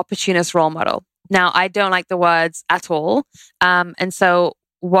is the opportunist role model. Now, I don't like the words at all. And so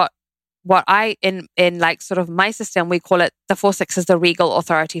what I, in like sort of my system, we call it the 4/6 is the regal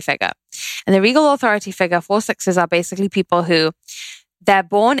authority figure. And the regal authority figure, 4/6s are basically people who they're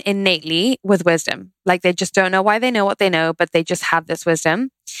born innately with wisdom. Like they just don't know why they know what they know, but they just have this wisdom.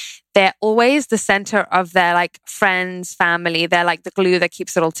 They're always the center of their like friends, family. They're like the glue that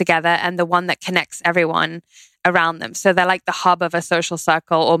keeps it all together and the one that connects everyone around them. So they're like the hub of a social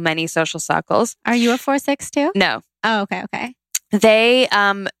circle or many social circles. Are you a 4/6 too? No. Oh, okay. They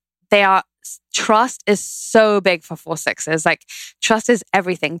are, trust is so big for 4/6s. Like trust is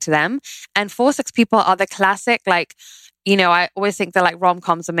everything to them. And 4/6 people are the classic, like, you know, I always think that like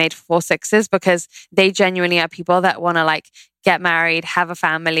rom-coms are made for 4/6s because they genuinely are people that want to like get married, have a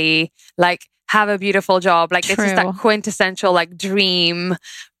family, like have a beautiful job. Like It's just that quintessential like dream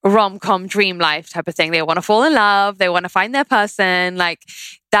rom-com dream life type of thing. They want to fall in love. They want to find their person. Like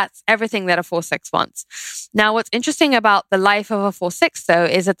that's everything that a 4/6 wants. Now, what's interesting about the life of a 4/6 though,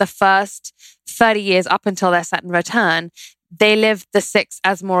 is that the first 30 years up until their Saturn return, they live the 6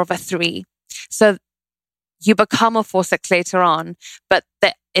 as more of a 3. So you become a 4/6 later on, but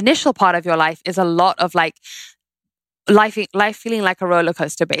the initial part of your life is a lot of like life feeling like a roller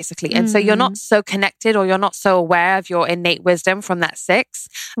coaster, basically. And so you're not so connected, or you're not so aware of your innate wisdom from that 6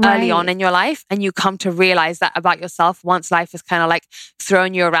 early on in your life. And you come to realize that about yourself once life is kind of like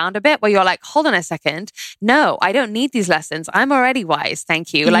throwing you around a bit, where you're like, hold on a second. No, I don't need these lessons. I'm already wise.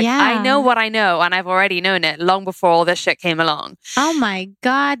 Thank you. Like I know what I know, and I've already known it long before all this shit came along. Oh my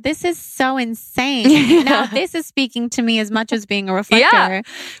God. This is so insane. Now this is speaking to me as much as being a reflector. Yeah.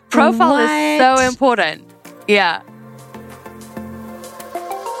 Profile is so important. Yeah.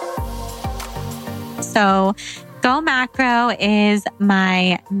 So Go Macro is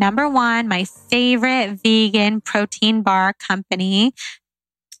my number one, my favorite vegan protein bar company.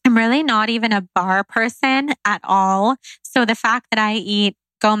 I'm really not even a bar person at all. So the fact that I eat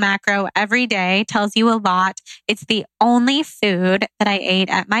Go Macro every day tells you a lot. It's the only food that I ate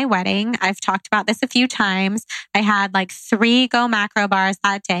at my wedding. I've talked about this a few times. I had like 3 Go Macro bars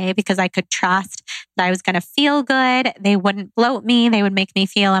that day because I could trust that I was going to feel good. They wouldn't bloat me. They would make me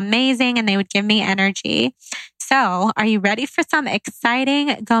feel amazing, and they would give me energy. So, are you ready for some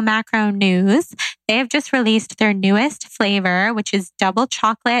exciting Go Macro news? They have just released their newest flavor, which is double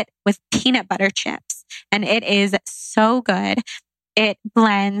chocolate with peanut butter chips. And it is so good. It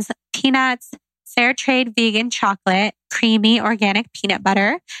blends peanuts, fair trade vegan chocolate, creamy organic peanut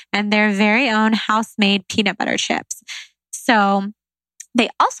butter, and their very own house-made peanut butter chips. So they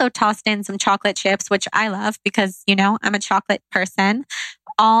also tossed in some chocolate chips, which I love because, you know, I'm a chocolate person.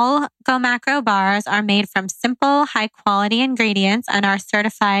 All Go Macro bars are made from simple, high-quality ingredients and are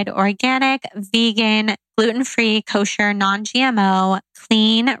certified organic, vegan, gluten-free, kosher, non-GMO,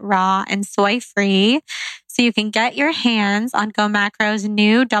 clean, raw, and soy-free. So you can get your hands on Go Macro's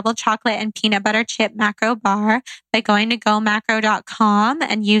new double chocolate and peanut butter chip macro bar by going to gomacro.com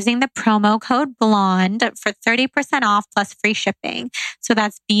and using the promo code BLONDE for 30% off plus free shipping. So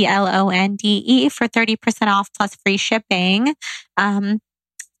that's BLONDE for 30% off plus free shipping.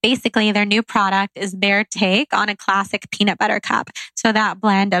 Basically, their new product is their take on a classic peanut butter cup. So that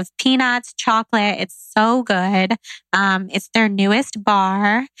blend of peanuts, chocolate, it's so good. It's their newest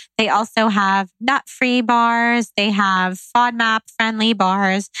bar. They also have nut-free bars. They have FODMAP-friendly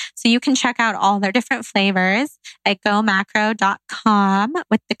bars. So you can check out all their different flavors at gomacro.com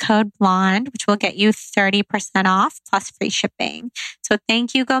with the code BLONDE, which will get you 30% off plus free shipping. So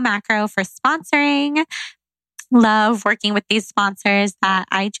thank you, Go Macro, for sponsoring. Love working with these sponsors that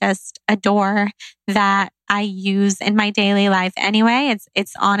I just adore, that I use in my daily life anyway.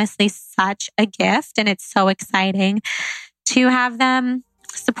 It's honestly such a gift, and it's so exciting to have them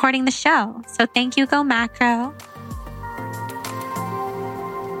supporting the show. So thank you, Go Macro.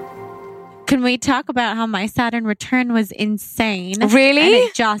 Can we talk about how my Saturn return was insane? Really? And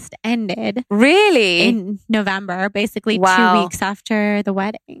it just ended. Really? In November, basically 2 weeks after the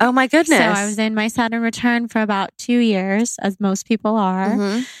wedding. Oh my goodness. So I was in my Saturn return for about 2 years, as most people are.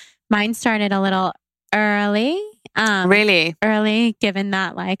 Mm-hmm. Mine started a little early. Really? Early, given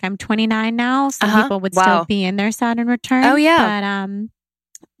that like I'm 29 now. Some people would still be in their Saturn return. Oh yeah. But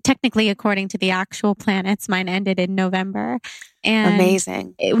technically, according to the actual planets, mine ended in November. And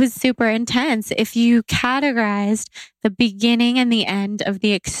amazing. It was super intense. If you categorized the beginning and the end of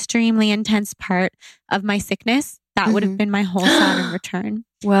the extremely intense part of my sickness, that would have been my whole Saturn return.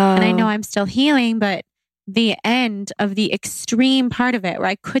 Wow. And I know I'm still healing, but the end of the extreme part of it, where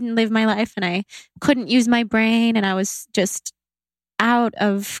I couldn't live my life and I couldn't use my brain and I was just out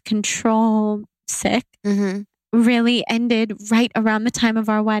of control, sick, really ended right around the time of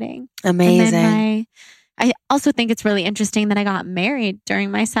our wedding. Amazing. And then I also think it's really interesting that I got married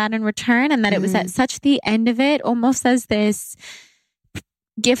during my Saturn return, and that it was at such the end of it, almost as this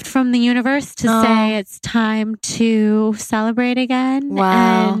gift from the universe to say it's time to celebrate again.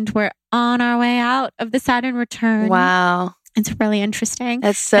 Wow. And we're on our way out of the Saturn return. Wow. It's really interesting.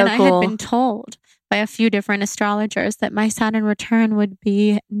 That's so cool. And I had been told by a few different astrologers that my Saturn return would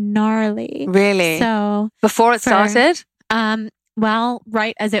be gnarly. Really? So before it started? Well,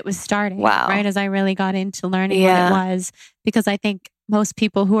 right as it was starting, Wow. right as I really got into learning what it was, because I think most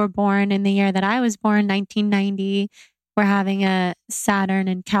people who were born in the year that I was born, 1990, were having a Saturn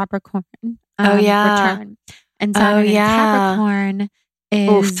in Capricorn return. And Saturn in Capricorn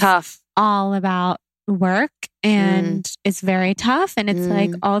is tough. all about work, and it's very tough. And it's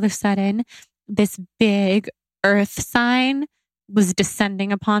like all of a sudden, this big earth sign was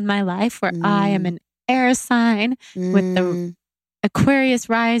descending upon my life, where I am an air sign with the Aquarius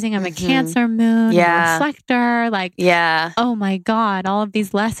rising. I'm a Cancer moon, a reflector. Like, oh my God, all of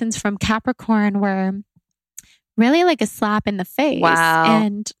these lessons from Capricorn were really like a slap in the face. Wow.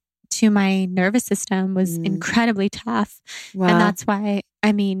 And to my nervous system was incredibly tough. Wow. And that's why,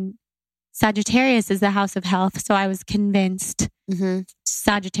 I mean, Sagittarius is the house of health. So I was convinced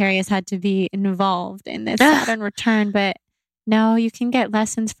Sagittarius had to be involved in this Saturn return. But no, you can get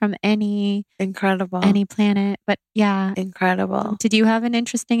lessons from any planet. But yeah. Incredible. Did you have an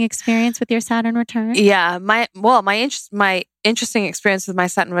interesting experience with your Saturn return? Yeah. My interesting experience with my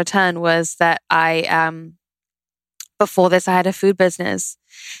Saturn return was that before this, I had a food business,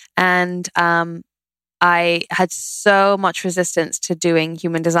 and I had so much resistance to doing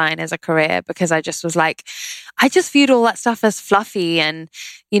human design as a career, because I just was like, I just viewed all that stuff as fluffy, and,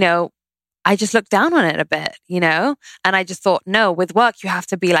 you know, I just looked down on it a bit, you know, and I just thought, no, with work, you have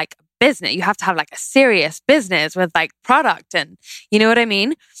to be like business. You have to have like a serious business with like product, and you know what I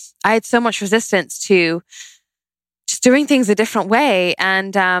mean? I had so much resistance to just doing things a different way.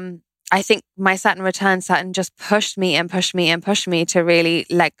 And, I think my Saturn just pushed me to really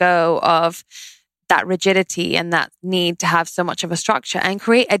let go of that rigidity and that need to have so much of a structure and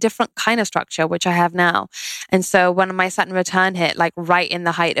create a different kind of structure, which I have now. And so when my Saturn return hit, like right in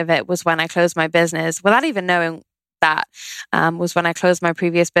the height of it, was when I closed my business without even knowing that, was when I closed my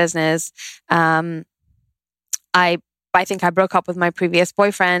previous business. I think I broke up with my previous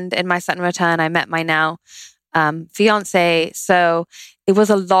boyfriend in my Saturn return. I met my now fiance. So it was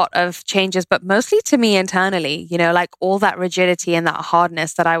a lot of changes, but mostly to me internally, you know, like all that rigidity and that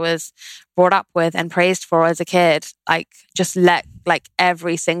hardness that I was brought up with and praised for as a kid, like just let like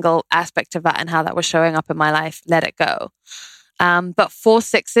every single aspect of that and how that was showing up in my life, let it go. But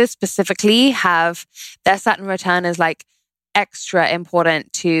 4/6s specifically have their Saturn return is like extra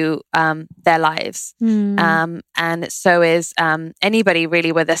important to their lives. And so is anybody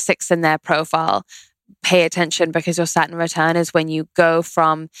really with a 6 in their profile. Pay attention, because your Saturn return is when you go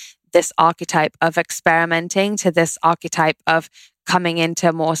from this archetype of experimenting to this archetype of coming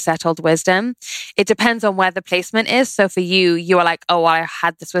into more settled wisdom. It depends on where the placement is. So for you, you are like, oh, I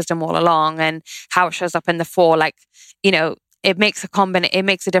had this wisdom all along, and how it shows up in the 4, like, you know, it makes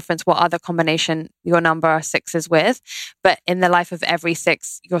a difference what other combination your number 6 is with. But in the life of every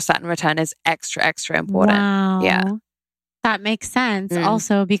 6, your Saturn return is extra, extra important. Wow. Yeah. That makes sense.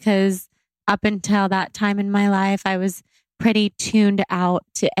 Also, because up until that time in my life, I was pretty tuned out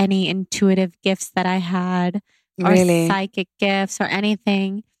to any intuitive gifts that I had, or psychic gifts or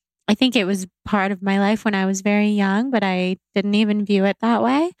anything. I think it was part of my life when I was very young, but I didn't even view it that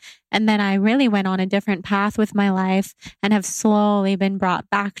way. And then I really went on a different path with my life and have slowly been brought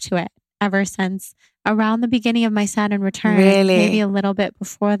back to it ever since around the beginning of my Saturn return. Really? Maybe a little bit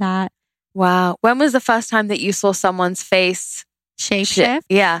before that. Wow. When was the first time that you saw someone's face Shapeshift?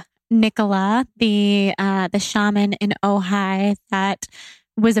 Yeah. Nicola, the shaman in Ojai, that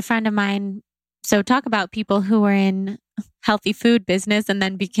was a friend of mine. So talk about people who were in healthy food business and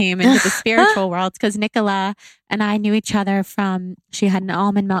then became into the spiritual world. Because Nicola and I knew each other from, she had an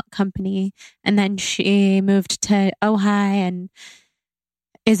almond milk company, and then she moved to Ojai and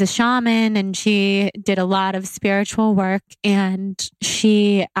is a shaman, and she did a lot of spiritual work, and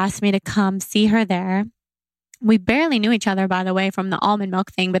she asked me to come see her there. We barely knew each other, by the way, from the almond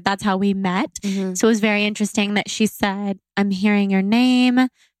milk thing, but that's how we met. So it was very interesting that she said, I'm hearing your name.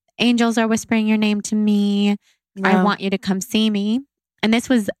 Angels are whispering your name to me. Wow. I want you to come see me. And this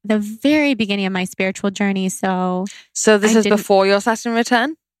was the very beginning of my spiritual journey. So this is before your Saturn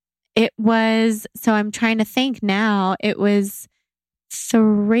return? It was, so I'm trying to think now. It was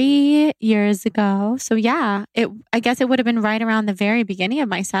 3 years ago. So yeah, I guess it would have been right around the very beginning of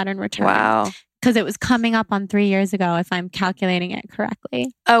my Saturn return. Wow. Because it was coming up on 3 years ago, if I'm calculating it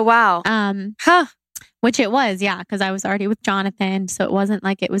correctly. Oh, wow. Which it was, yeah, because I was already with Jonathan. So it wasn't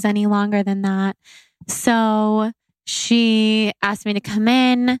like it was any longer than that. So she asked me to come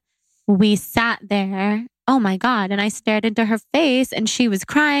in. We sat there. Oh my God. And I stared into her face, and she was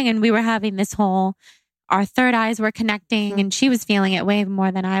crying, and we were having this whole our third eyes were connecting, and she was feeling it way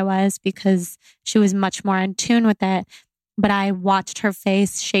more than I was because she was much more in tune with it. But I watched her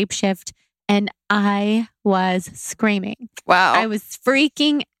face shapeshift and I was screaming. Wow. I was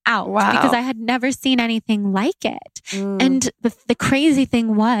freaking out because I had never seen anything like it. And the crazy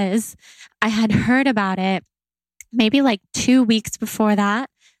thing was, I had heard about it maybe like 2 weeks before that.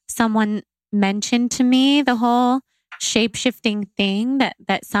 Someone mentioned to me the whole shape-shifting thing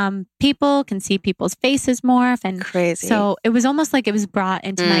that some people can see people's faces morph, and crazy. So it was almost like it was brought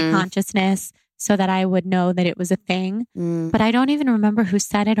into my consciousness so that I would know that it was a thing. But I don't even remember who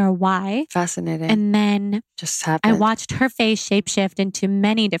said it or why. Fascinating. And then just happened. I watched her face shapeshift into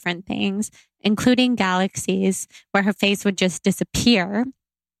many different things, including galaxies, where her face would just disappear.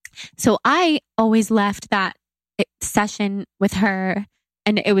 So I always left that session with her,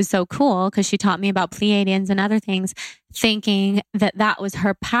 and it was so cool because she taught me about Pleiadians and other things, thinking that that was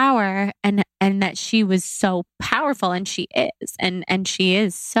her power and that she was so powerful, and she is, and she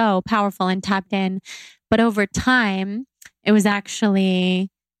is so powerful and tapped in. But over time, it was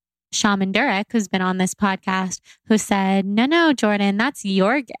actually Shaman Durek, who's been on this podcast, who said, no, Jordan, that's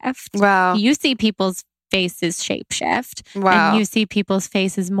your gift. Wow. You see people's faces shapeshift. Wow. And you see people's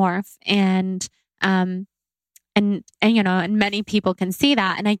faces morph. And you know, and many people can see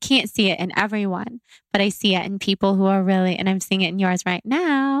that. And I can't see it in everyone, but I see it in people who are really, and I'm seeing it in yours right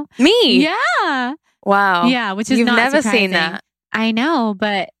now. Me? Yeah. Wow. Yeah. Which is You've not never surprising. seen that. I know,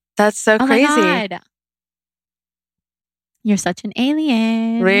 but that's so crazy. My God. You're such an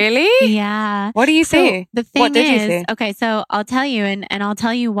alien. Really? Yeah. What do you see? The thing what did you is, see? okay, so I'll tell you, and I'll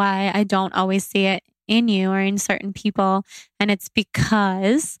tell you why I don't always see it in you or in certain people. And it's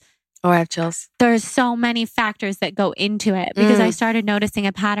because I have chills. There's so many factors that go into it, because I started noticing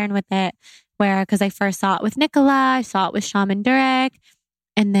a pattern with it where, because I first saw it with Nicola, I saw it with Shaman Durek,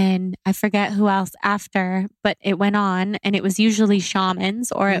 and then I forget who else after, but it went on, and it was usually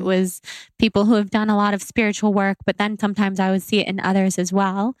shamans or it was people who have done a lot of spiritual work, but then sometimes I would see it in others as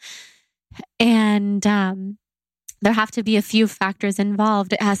well. And there have to be a few factors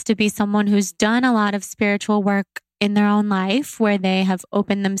involved. It has to be someone who's done a lot of spiritual work in their own life, where they have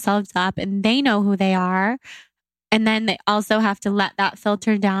opened themselves up and they know who they are. And then they also have to let that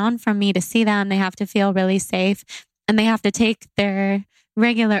filter down from me to see them. They have to feel really safe, and they have to take their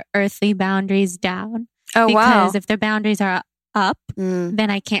regular earthly boundaries down. Oh, wow. Because if their boundaries are up, then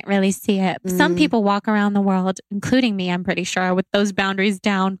I can't really see it. Some people walk around the world, including me, I'm pretty sure, with those boundaries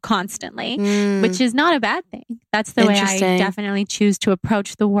down constantly, which is not a bad thing. That's the way I definitely choose to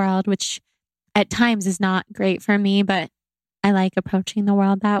approach the world, which at times is not great for me, but I like approaching the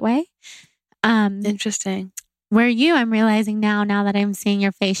world that way. Interesting. Where I'm realizing now that I'm seeing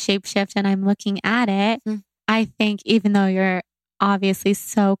your face shapeshift and I'm looking at it, I think even though you're obviously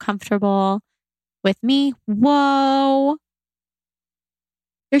so comfortable with me, whoa,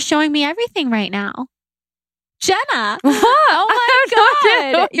 you're showing me everything right now. Jenna. Oh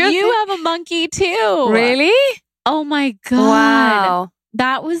my God. You have a monkey too. Really? Oh my God. Wow.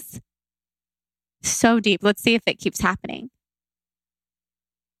 That was so deep. Let's see if it keeps happening.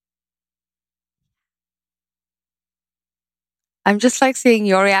 I'm just like seeing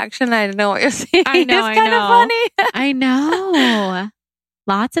your reaction. I don't know what you're seeing. I know. It's kind of funny. I know.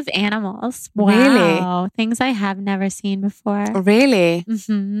 Lots of animals. Wow. Really? Things I have never seen before. Really?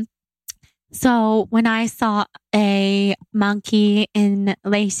 Mm-hmm. So when I saw a monkey in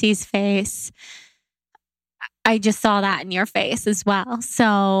Lacey's face, I just saw that in your face as well.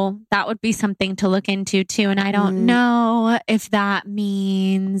 So that would be something to look into too. And I don't know if that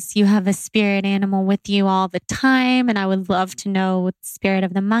means you have a spirit animal with you all the time. And I would love to know the spirit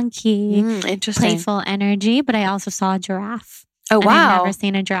of the monkey. Interesting. Playful energy. But I also saw a giraffe. Oh, wow. I've never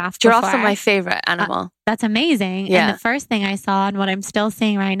seen a giraffe before. Giraffes are my favorite animal. That's amazing. Yeah. And the first thing I saw, and what I'm still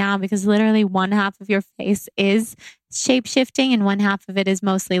seeing right now, because literally one half of your face is shape-shifting and one half of it is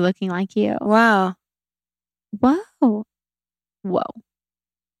mostly looking like you. Wow. Whoa. Whoa.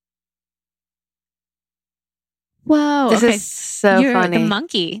 Whoa. This is so funny.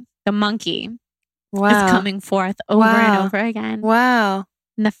 The monkey wow. is coming forth over and over again. Wow.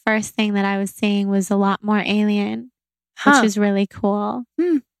 And the first thing that I was seeing was a lot more alien, which is really cool.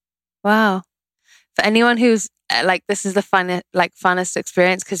 Wow. For anyone who's like, this is the funnest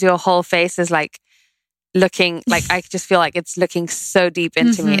experience, because your whole face is like looking like, I just feel like it's looking so deep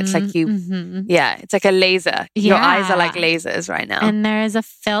into me. It's like it's like a laser. Your eyes are like lasers right now. And there's a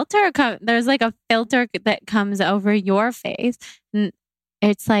filter. There's like a filter that comes over your face. And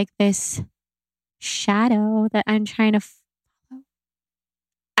it's like this shadow that I'm trying to follow.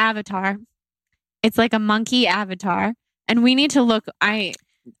 Avatar. It's like a monkey avatar. And we need to look.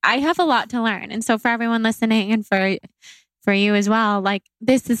 I have a lot to learn. And so for everyone listening and for you as well, like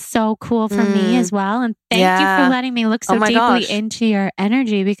this is so cool for me as well. And thank you for letting me look so deeply into your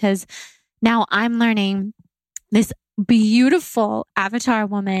energy, because now I'm learning this beautiful avatar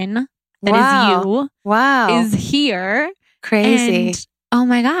woman that is you. Wow. Is here. Crazy. And, oh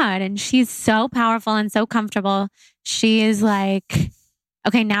my God. And she's so powerful and so comfortable. She is like,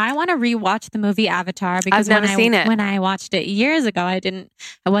 okay, now I want to rewatch the movie Avatar, because I've never seen it. When I watched it years ago, I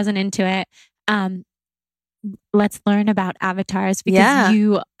wasn't into it. Let's learn about avatars, because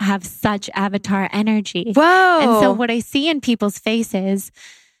you have such avatar energy. Whoa. And so what I see in people's faces,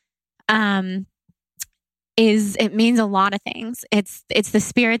 is it means a lot of things. It's the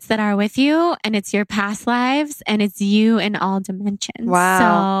spirits that are with you, and it's your past lives, and it's you in all dimensions.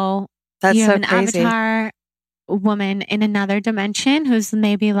 Wow. So that's you have so an crazy. avatar woman in another dimension who's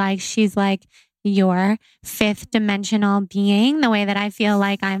maybe like, she's like your fifth dimensional being, the way that I feel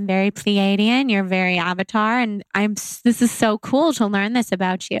like I'm very Pleiadian, you're very avatar. And this is so cool to learn this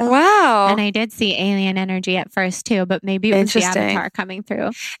about you. Wow. And I did see alien energy at first too, but maybe it was the avatar coming through.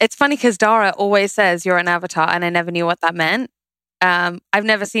 It's funny because Dara always says you're an avatar, and I never knew what that meant. I've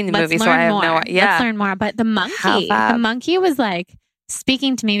never seen the movie, so I have no idea. Let's learn more. But the monkey was like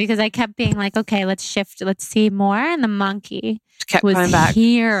speaking to me, because I kept being like, okay, let's shift, let's see more. And the monkey kept was coming back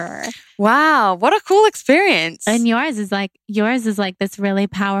here. Wow, what a cool experience. And yours is like this really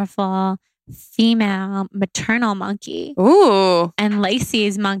powerful female maternal monkey. Ooh. And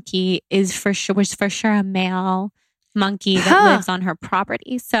Lacey's monkey was for sure a male monkey that lives on her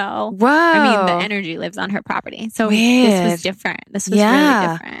property. So, I mean, the energy lives on her property. So this was different. This was really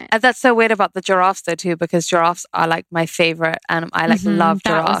different. And that's so weird about the giraffes though too, because giraffes are like my favorite animal. I love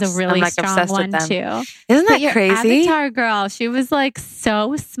giraffes. That was a really I'm like strong obsessed one with them too. Isn't that your crazy? Avatar girl, she was like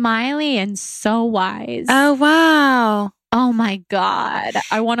so smiley and so wise. Oh wow. Oh my God.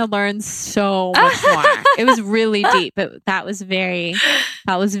 I want to learn so much more. It was really deep, but that was very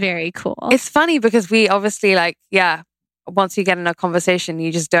cool. It's funny because we obviously once you get in a conversation,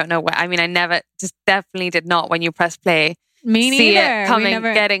 you just don't know where. I mean, definitely did not when you press play. Me neither. See it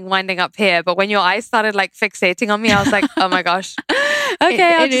coming, winding up here. But when your eyes started like fixating on me, I was like, oh my gosh.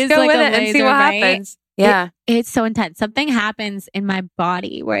 Okay, I'll just go with it and see what happens. Yeah. It's so intense. Something happens in my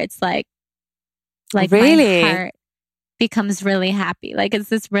body where it's like really? My heart becomes really happy. Like it's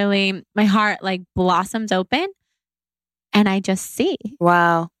this really, my heart like blossoms open and I just see.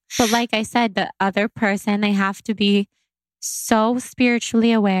 Wow. But like I said, the other person, they have to be so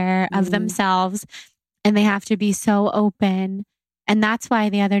spiritually aware of themselves and they have to be so open. And that's why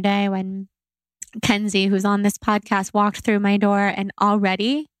the other day when Kenzie, who's on this podcast, walked through my door and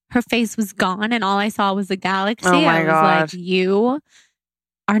already her face was gone and all I saw was a galaxy. Oh my God. like, you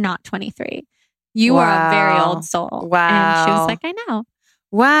are not 23. You are a very old soul. Wow. And she was like, I know.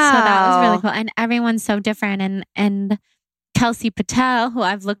 Wow. So that was really cool. And everyone's so different. And Kelsey Patel, who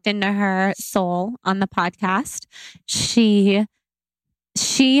I've looked into her soul on the podcast, she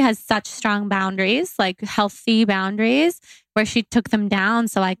has such strong boundaries, like healthy boundaries, where she took them down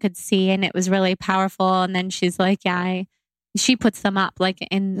so I could see, and it was really powerful. And then she's like, she puts them up like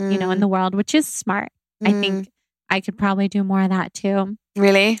in the world, which is smart. I think I could probably do more of that too.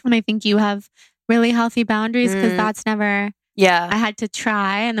 Really? And I think you have really healthy boundaries because that's never. Yeah. I had to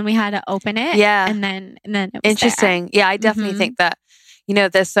try and then we had to open it. Yeah. And then it was interesting. There. Yeah, I definitely think that,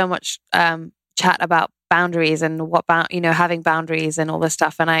 there's so much chat about boundaries and having boundaries and all this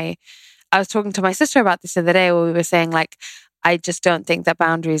stuff. And I was talking to my sister about this the other day where we were saying like, I just don't think that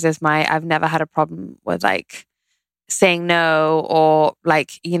boundaries is I've never had a problem with like saying no or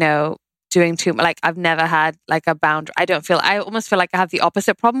like, doing too much. Like I've never had like a boundary. I almost feel like I have the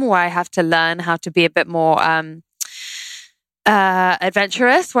opposite problem where I have to learn how to be a bit more,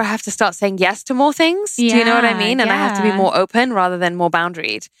 adventurous, where I have to start saying yes to more things. Do you know what I mean? And I have to be more open rather than more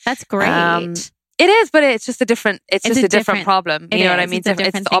boundaried. That's great. It is, but it's just a different different problem. You know what I mean? It's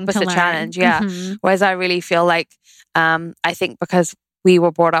the opposite challenge. Yeah. Whereas I really feel like, I think because we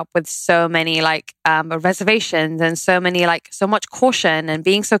were brought up with so many like reservations and so many like so much caution and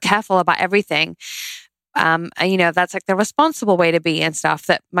being so careful about everything. And, that's like the responsible way to be and stuff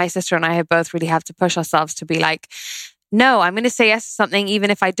that my sister and I have both really have to push ourselves to be like, no, I'm going to say yes to something even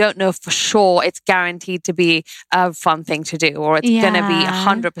if I don't know for sure it's guaranteed to be a fun thing to do or it's going to be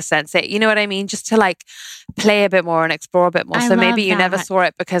 100% safe. You know what I mean? Just to like play a bit more and explore a bit more. So maybe you never saw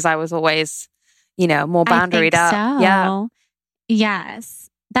it because I was always, more boundaried up. So. Yeah. Yes,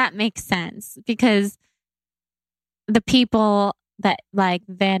 that makes sense because the people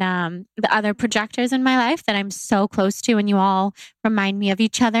the other projectors in my life that I'm so close to, and you all remind me of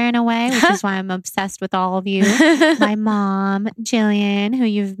each other in a way, which is why I'm obsessed with all of you. My mom, Jillian, who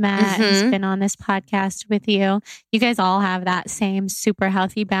you've met, who's been on this podcast with you. You guys all have that same super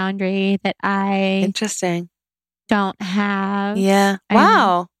healthy boundary that I Interesting. don't have. Yeah.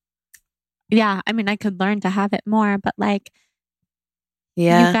 Wow. Yeah. I mean, I could learn to have it more, but like,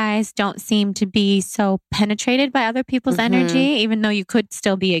 yeah, you guys don't seem to be so penetrated by other people's energy, even though you could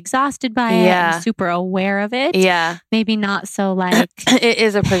still be exhausted by it and super aware of it. Yeah. Maybe not so like it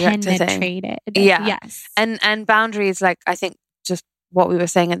is a projector penetrated. thing. Yeah. Yes. And boundaries, like I think just what we were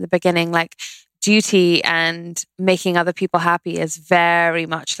saying at the beginning, like duty and making other people happy is very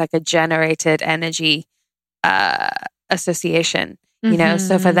much like a generated energy association. You know,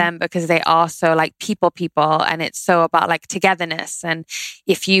 so for them, because they are so like people, and it's so about like togetherness. And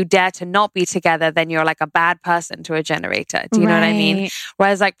if you dare to not be together, then you're like a bad person to a generator. Do you know what I mean?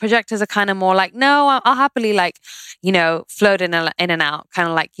 Whereas like projectors are kind of more like, no, I'll happily like, you know, float in and out, kind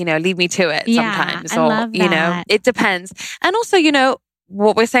of like, you know, leave me to it sometimes. I love that. You know, it depends. And also, you know,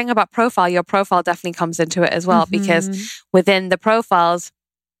 what we're saying about profile, your profile definitely comes into it as well, because within the profiles,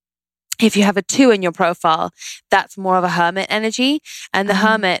 if you have a 2 in your profile, that's more of a hermit energy. And the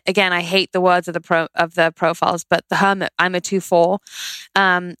hermit, again, I hate the words of the profiles, but the hermit, I'm a 2/4.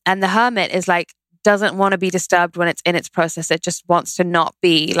 And the hermit is like, doesn't want to be disturbed when it's in its process. It just wants to not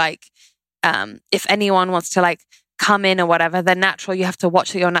be like, if anyone wants to like come in or whatever, the natural, you have to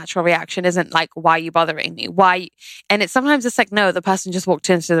watch that your natural reaction isn't like, why are you bothering me? And sometimes it's like, no, the person just walked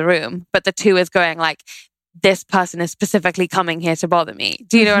into the room, but the 2 is going like, this person is specifically coming here to bother me.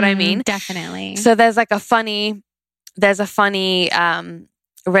 Do you know what I mean? Definitely. So there's a funny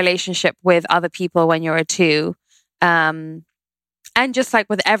relationship with other people when you're a 2. And just like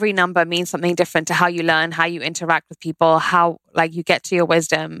with every number means something different to how you learn, how you interact with people, how like you get to your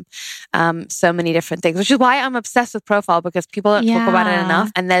wisdom, so many different things, which is why I'm obsessed with profile, because people don't talk about it enough,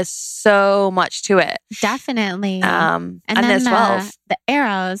 and there's so much to it. Definitely. And then there's 12. The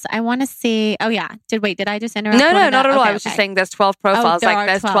arrows, I want to see. Oh yeah. Did I just interrupt? No, not at all. I was just saying there's 12 profiles,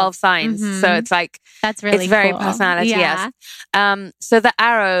 there's 12 signs. So it's like, that's really it's very cool. personality. Yeah. Yes. So the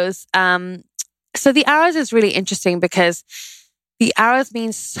arrows, is really interesting because the arrows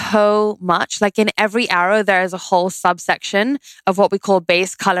mean so much. Like in every arrow, there is a whole subsection of what we call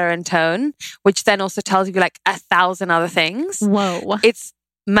base, color, and tone, which then also tells you like 1,000 other things. Whoa. It's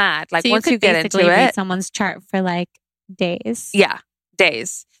mad. Like so once you get into it. read someone's chart for like days. Yeah,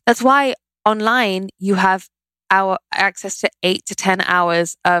 days. That's why online you have access to 8 to 10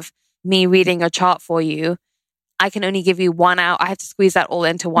 hours of me reading your chart for you. I can only give you 1 hour. I have to squeeze that all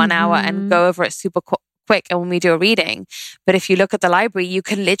into 1 hour and go over it super quick. And when we do a reading, but if you look at the library, you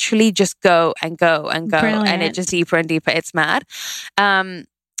can literally just go and go and go. Brilliant. And it just deeper and deeper. It's mad.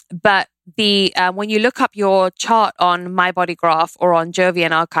 But when you look up your chart on My Body Graph or on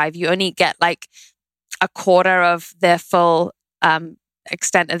Jovian Archive, you only get like a quarter of the full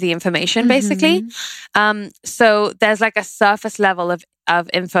extent of the information, basically. So there's like a surface level of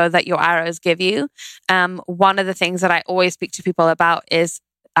info that your arrows give you. One of the things that I always speak to people about is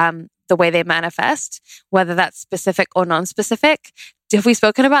the way they manifest, whether that's specific or non-specific. Have we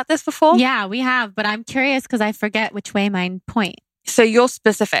spoken about this before? Yeah, we have, but I'm curious because I forget which way mine point. So you're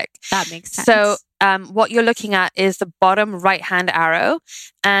specific. That makes sense. So what you're looking at is the bottom right-hand arrow.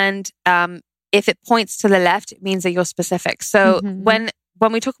 And if it points to the left, it means that you're specific. So when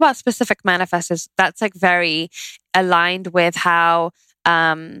we talk about specific manifestors, that's like very aligned with how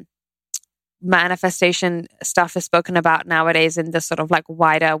manifestation stuff is spoken about nowadays in this sort of like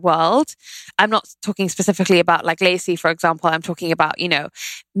wider world. I'm not talking specifically about like Lacey, for example. I'm talking about,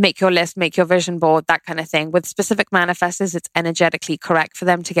 make your list, make your vision board, that kind of thing. With specific manifestors, it's energetically correct for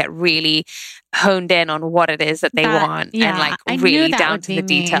them to get really honed in on what it is that they want and like really down to the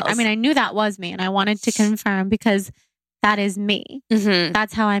details. I mean, I knew that was me and I wanted to confirm because that is me.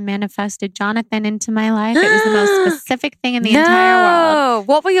 That's how I manifested Jonathan into my life. It was the most specific thing in the entire world.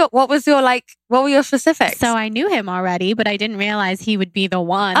 What were your specifics? So I knew him already, but I didn't realize he would be the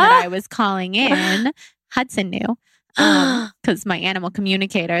one that I was calling in. Hudson knew. Because my animal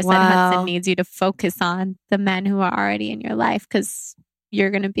communicator said Hudson needs you to focus on the men who are already in your life because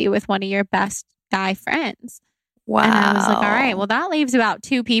you're going to be with one of your best guy friends. Wow. And I was like, all right, well, that leaves about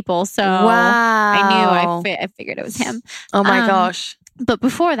 2 people. So I knew, I figured it was him. Oh my gosh. But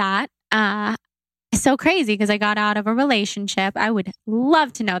before that, it's so crazy because I got out of a relationship. I would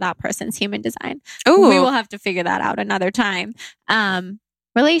love to know that person's human design. Ooh. We will have to figure that out another time.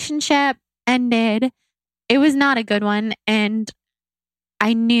 Relationship ended. It was not a good one. And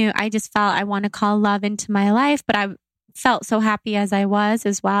I just felt I want to call love into my life, but I felt so happy as I was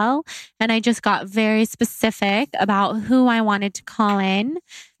as well. And I just got very specific about who I wanted to call in,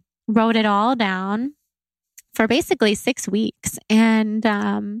 wrote it all down for basically 6 weeks and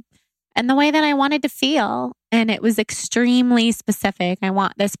the way that I wanted to feel. And it was extremely specific. I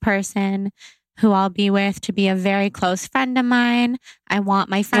want this person who I'll be with to be a very close friend of mine. I want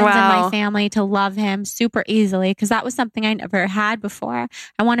my friends and my family to love him super easily because that was something I never had before.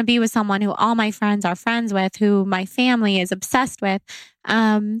 I want to be with someone who all my friends are friends with, who my family is obsessed with.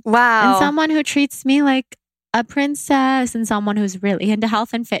 And someone who treats me like a princess, and someone who's really into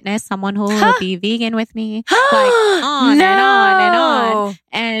health and fitness, someone who will be vegan with me, like on and on and on.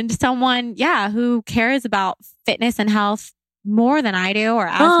 And someone, who cares about fitness and health more than I do or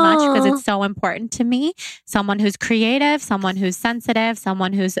as much because it's so important to me. Someone who's creative, someone who's sensitive,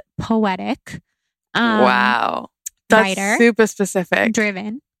 someone who's poetic. Wow. That's writer, super specific.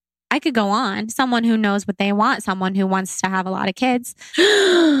 Driven. I could go on. Someone who knows what they want, someone who wants to have a lot of kids.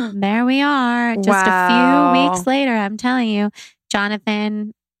 There we are. Just a few weeks later, I'm telling you,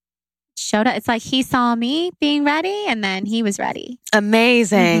 Jonathan showed up. It's like he saw me being ready and then he was ready.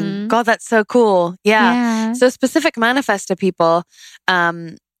 Amazing. Mm-hmm. God, that's so cool. Yeah. So specific manifestor people,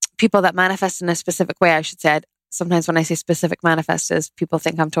 people that manifest in a specific way, I should say. Sometimes when I say specific manifestors, people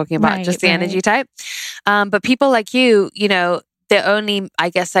think I'm talking about just the energy type. But people like you know, the only, I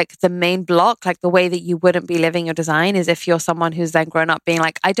guess, like the main block, like the way that you wouldn't be living your design is if you're someone who's then grown up being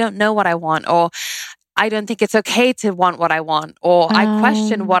like, I don't know what I want, or I don't think it's okay to want what I want, or I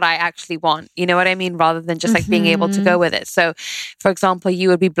question what I actually want. You know what I mean? Rather than just like being able to go with it. So, for example, you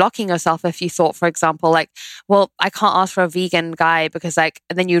would be blocking yourself if you thought, for example, like, well, I can't ask for a vegan guy because like,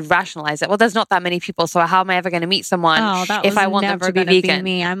 and then you'd rationalize it. Well, there's not that many people. So how am I ever going to meet someone if I want them to be vegan? Be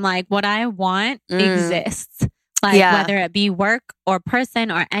me. I'm like, what I want exists. Like whether it be work or person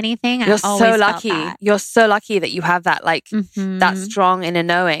or anything, you're I always so lucky. Felt that. You're so lucky that you have that, like that strong inner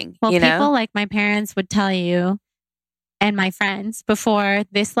knowing. Well, you know? people like my parents would tell you, and my friends before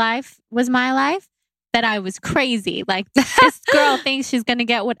this life was my life, that I was crazy. Like this girl thinks she's going to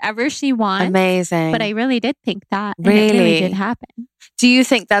get whatever she wants. Amazing. But I really did think that. Really? And it really did happen. Do you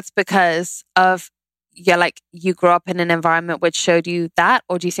think that's because of you grew up in an environment which showed you that,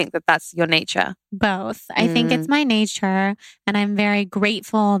 or do you think that that's your nature? Both. I think it's my nature, and I'm very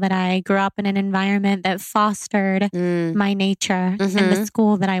grateful that I grew up in an environment that fostered my nature. And the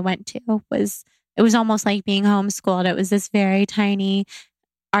school that I went to was almost like being homeschooled. It was this very tiny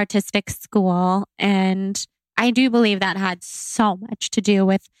artistic school, and I do believe that had so much to do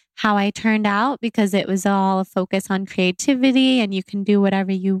with how I turned out, because it was all a focus on creativity and you can do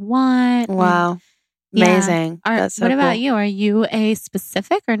whatever you want. Wow. Amazing. That's so what about cool. you? Are you a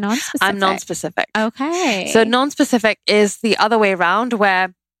specific or non-specific? I'm non-specific. Okay. So non-specific is the other way around,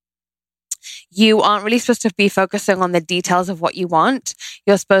 where you aren't really supposed to be focusing on the details of what you want.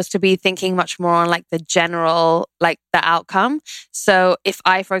 You're supposed to be thinking much more on like the general, like the outcome. So if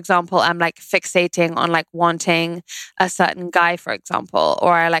I, for example, am like fixating on like wanting a certain guy, for example,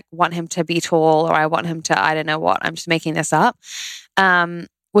 or I like want him to be tall, or I want him to, I don't know what, I'm just making this up.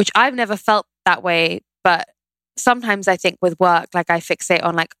 Which I've never felt that way, but sometimes I think with work, like I fixate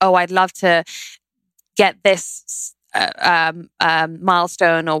on like, oh, I'd love to get this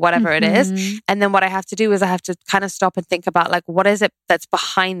milestone or whatever it is. And then what I have to do is I have to kind of stop and think about like, what is it that's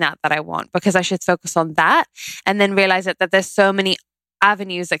behind that I want? Because I should focus on that and then realize that there's so many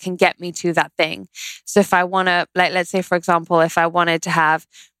avenues that can get me to that thing. So if I want to, like, let's say, for example, if I wanted to have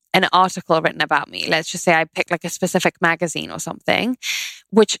an article written about me, let's just say I pick like a specific magazine or something,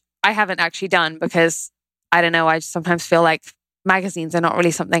 which I haven't actually done because I don't know, I just sometimes feel like magazines are not really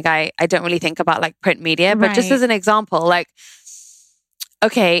something I don't really think about, like print media. But just as an example, like,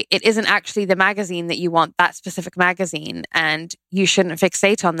 okay, it isn't actually the magazine that you want, that specific magazine, and you shouldn't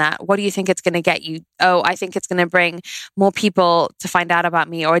fixate on that. What do you think it's going to get you? Oh, I think it's going to bring more people to find out about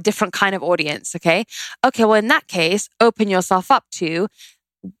me, or a different kind of audience. Okay, well, in that case, open yourself up to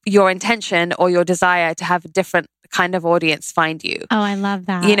your intention or your desire to have a different kind of audience find you. Oh, I love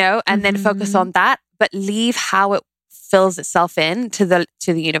that. You know, and then focus on that, but leave how it fills itself in to the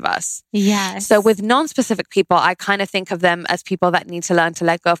universe. Yes. So with non-specific people, I kind of think of them as people that need to learn to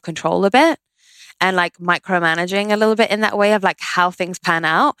let go of control a bit and like micromanaging a little bit in that way of like how things pan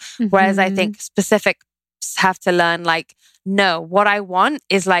out. Whereas I think specifics have to learn like, no, what I want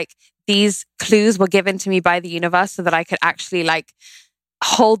is like these clues were given to me by the universe so that I could actually like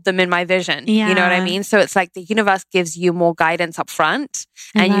hold them in my vision. Yeah. You know what I mean? So it's like the universe gives you more guidance up front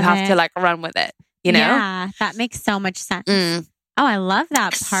and you have to like run with it, you know? Yeah, that makes so much sense. Oh, I love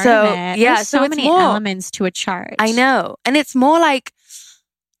that part so, of it. Yeah, There's so many elements to a chart. I know. And it's more like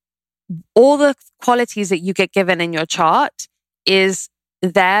all the qualities that you get given in your chart is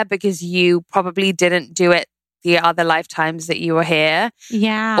there because you probably didn't do it the other lifetimes that you were here.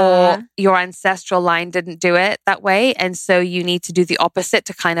 Yeah. Or your ancestral line didn't do it that way. And so you need to do the opposite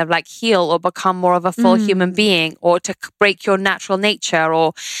to kind of like heal or become more of a full human being, or to break your natural nature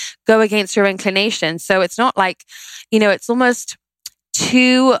or go against your inclination. So it's not like, it's almost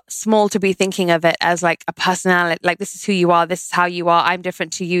too small to be thinking of it as like a personality, like this is who you are, this is how you are, I'm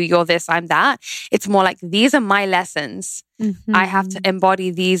different to you, you're this, I'm that. It's more like, these are my lessons. I have to embody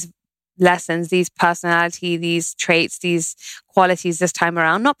these lessons, these personality, these traits, these qualities this time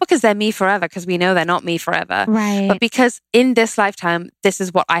around, not because they're me forever, because we know they're not me forever, right? But because in this lifetime, this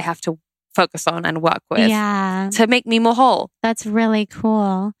is what I have to focus on and work with to make me more whole. That's really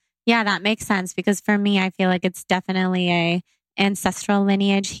cool. Yeah, that makes sense, because for me, I feel like it's definitely a ancestral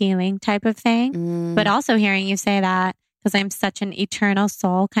lineage healing type of thing. But also hearing you say that, because I'm such an eternal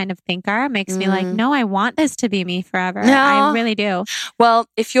soul kind of thinker, makes me like, no, I want this to be me forever. No. I really do. Well,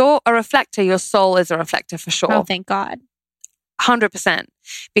 if you're a reflector, your soul is a reflector for sure. Oh, thank God. 100%.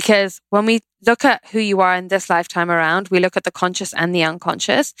 Because when we look at who you are in this lifetime around, we look at the conscious and the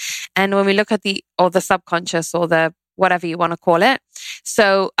unconscious. And when we look at the subconscious, or the whatever you want to call it.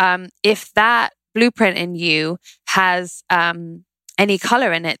 So if that blueprint in you has any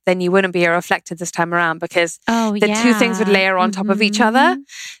color in it, then you wouldn't be a reflector this time around, because the two things would layer on top of each other.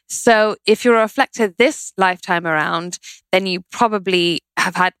 So if you're a reflector this lifetime around, then you probably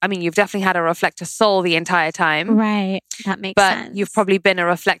have had, you've definitely had a reflector soul the entire time. Right. That makes sense. But you've probably been a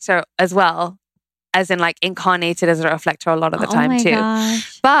reflector as well, as in like incarnated as a reflector a lot of the time too.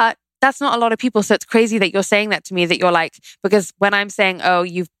 Gosh. But that's not a lot of people. So it's crazy that you're saying that to me, that you're like, because when I'm saying,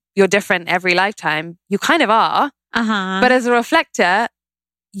 you're different every lifetime, you kind of are. But as a reflector,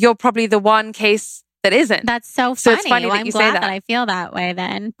 you're probably the one case that isn't. That's so funny. So it's funny that I'm you glad say that. I feel that way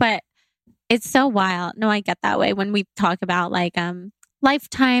then. But it's so wild. No, I get that way when we talk about like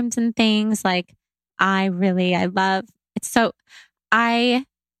lifetimes and things. Like I love it. So I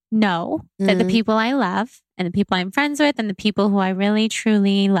know that the people I love and the people I'm friends with and the people who I really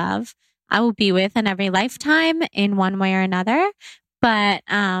truly love, I will be with in every lifetime in one way or another. But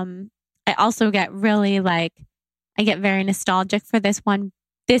I also get really I get very nostalgic for this life.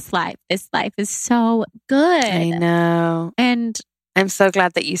 This life is so good. I know. And I'm so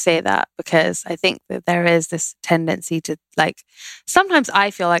glad that you say that, because I think that there is this tendency to sometimes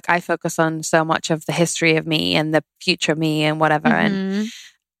I feel like I focus on so much of the history of me and the future me and whatever. And,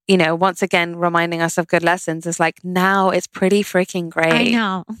 once again, reminding us of good lessons is like, now it's pretty freaking great. I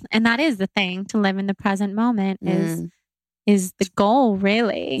know. And that is the thing, to live in the present moment is the goal,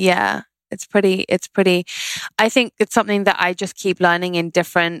 really. Yeah. It's pretty, I think it's something that I just keep learning in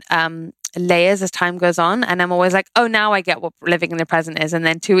different layers as time goes on. And I'm always like, oh, now I get what living in the present is. And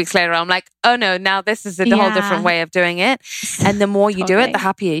then 2 weeks later, I'm like, oh no, now this is a whole different way of doing it. And the more you do it, the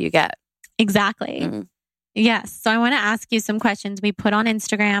happier you get. Exactly. Yes. So I want to ask you some questions we put on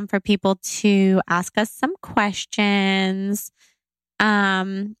Instagram for people to ask us some questions.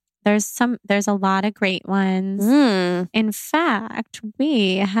 There's a lot of great ones. In fact,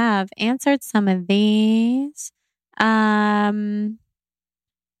 we have answered some of these. Have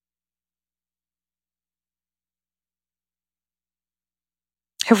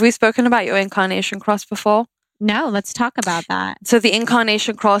we spoken about your incarnation cross before? No, let's talk about that. So the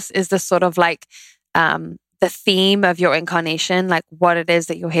incarnation cross is the sort of like the theme of your incarnation, like what it is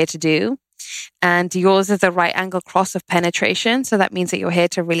that you're here to do. And yours is the right angle cross of penetration. So that means that you're here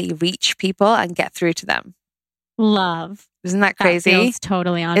to really reach people and get through to them. Love. Isn't that crazy? That feels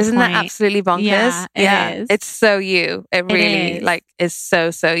totally on Isn't point. that absolutely bonkers? Yeah, it is. It's so you. It really is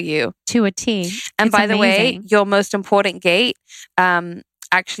so you. To a T. And by the way, your most important gate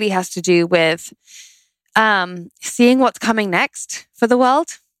actually has to do with seeing what's coming next for the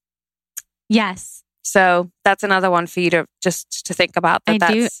world. Yes. So that's another one for you to just to think about. I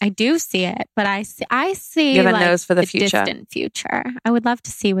do see it, but I see you have a nose for the future. Distant future. I would love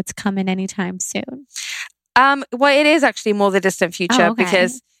to see what's coming anytime soon. Well, it is actually more the distant future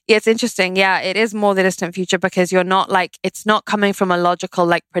because it's interesting. Yeah, it is more the distant future because you're not it's not coming from a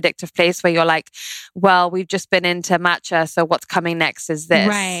logical, predictive place where you're like, well, we've just been into matcha, so what's coming next is this.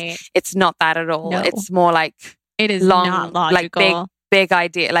 Right. It's not that at all. No. It's more it is long, not logical. Big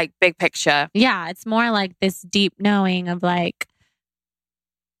idea, big picture. Yeah, it's more like this deep knowing of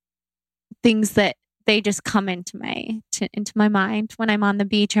things that they just come into my mind when I'm on the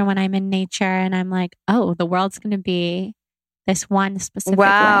beach or when I'm in nature, and I'm like, oh, the world's going to be this one specific way.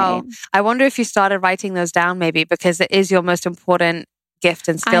 I wonder if you started writing those down maybe, because it is your most important gift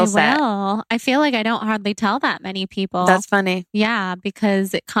and skill set. I will. I feel like I don't hardly tell that many people. That's funny. Yeah,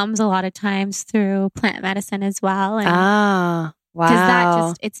 because it comes a lot of times through plant medicine as well. And wow. because that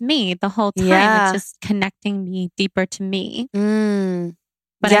just, it's me the whole time. Yeah. It's just connecting me deeper to me.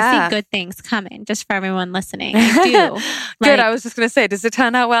 But Yeah. I see good things coming, just for everyone listening. I do. Good. I was just going to say, does it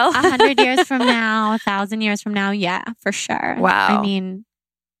turn out well? 100 years from now, 1,000 years from now, yeah, for sure. Wow. I mean,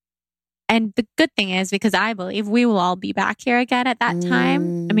 and the good thing is, because I believe we will all be back here again at that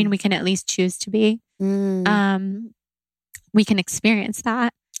time. I mean, we can at least choose to be. We can experience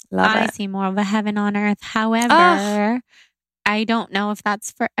that. I see more of a heaven on earth. However, I don't know if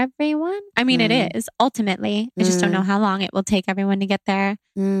that's for everyone. I mean, it is ultimately. I just don't know how long it will take everyone to get there.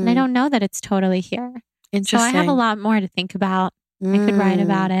 And I don't know that it's totally here. Interesting. So I have a lot more to think about. I could write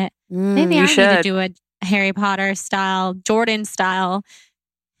about it. Maybe I need to do a Harry Potter style, Jordan style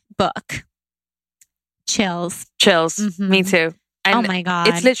book. Chills. Me too. And oh my God.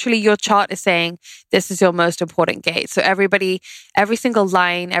 It's literally your chart is saying this is your most important gate. So every single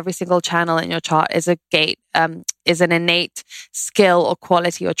line, every single channel in your chart is a gate, is an innate skill or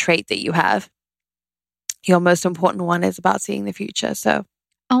quality or trait that you have. Your most important one is about seeing the future. So,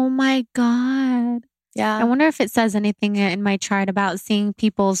 oh my God. Yeah. I wonder if it says anything in my chart about seeing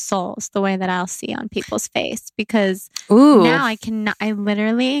people's souls the way that I'll see on people's face, because now I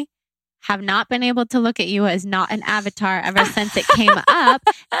literally have not been able to look at you as not an avatar ever since it came up,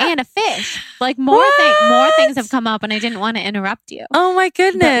 and a fish. Like more things have come up, and I didn't want to interrupt you. Oh my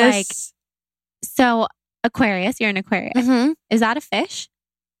goodness. But so Aquarius, you're an Aquarius. Mm-hmm. Is that a fish?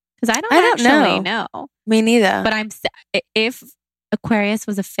 Because I don't actually know. Me neither. But if Aquarius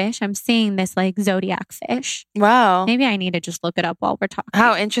was a fish, I'm seeing this like zodiac fish. Wow. Maybe I need to just look it up while we're talking.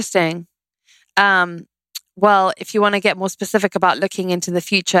 How interesting. Well, if you want to get more specific about looking into the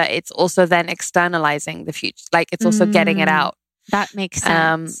future, it's also then externalizing the future. Like it's also getting it out. That makes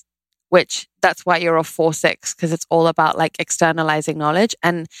sense. Which that's why you're a 4/6, because it's all about like externalizing knowledge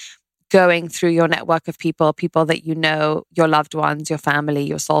and going through your network of people that you know, your loved ones, your family,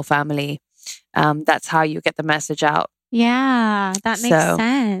 your soul family. That's how you get the message out. Yeah, that makes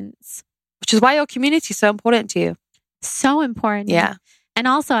sense. Which is why your community is so important to you. So important. Yeah. And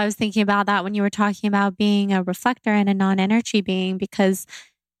also I was thinking about that when you were talking about being a reflector and a non-energy being, because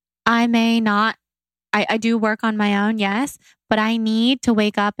I may not, I do work on my own, yes, but I need to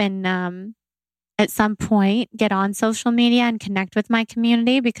wake up and at some point get on social media and connect with my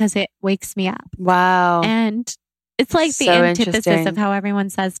community, because it wakes me up. Wow. And it's like the antithesis of how everyone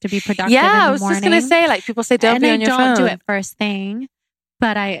says to be productive in the morning. Yeah, I was just going to say, like people say don't be on your phone. And I don't do it first thing,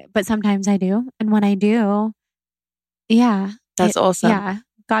 but sometimes I do. And when I do, yeah. That's awesome. Yeah.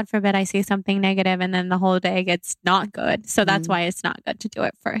 God forbid I see something negative and then the whole day gets not good. So that's why it's not good to do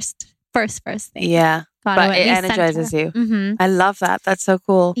it first thing. Yeah. But it energizes you. Mm-hmm. I love that. That's so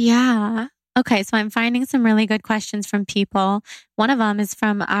cool. Yeah. Okay. So I'm finding some really good questions from people. One of them is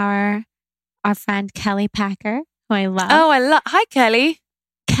from our friend Kelly Packer, who I love. Oh, Hi, Kelly.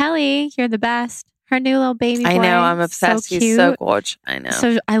 Kelly, you're the best. Her new little baby boy. I know. I'm obsessed. So He's so gorgeous. I know.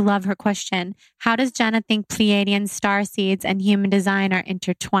 So I love her question. How does Jenna think Pleiadian star seeds and human design are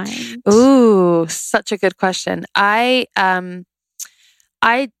intertwined? Ooh, such a good question. I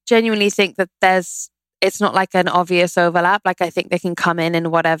genuinely think that it's not like an obvious overlap. Like I think they can come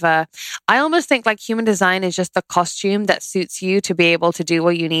in whatever. I almost think like human design is just the costume that suits you to be able to do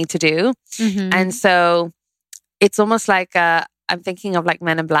what you need to do. Mm-hmm. And so it's almost like I'm thinking of like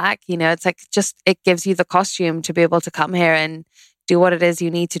Men in Black, you know, it's like just, it gives you the costume to be able to come here and do what it is you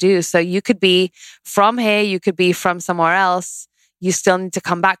need to do. So you could be from here, you could be from somewhere else. You still need to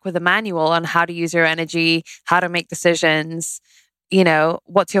come back with a manual on how to use your energy, how to make decisions, you know,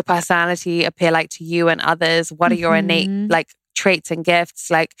 what's your personality appear like to you and others? What are your innate like traits and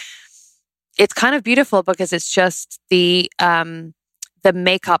gifts? Like it's kind of beautiful because it's just the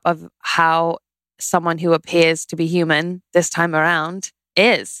makeup of how someone who appears to be human this time around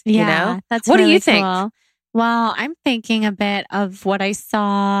is, you know? That's what really do you think? Cool. Well, I'm thinking a bit of what I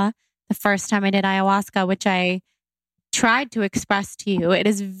saw the first time I did ayahuasca, which I tried to express to you. It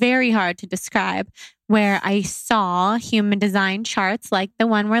is very hard to describe, where I saw human design charts like the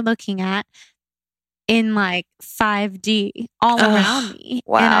one we're looking at in like 5D all around me.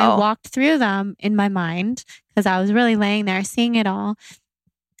 Wow. And I walked through them in my mind because I was really laying there seeing it all.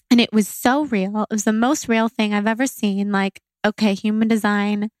 And it was so real. It was the most real thing I've ever seen. Like, okay, human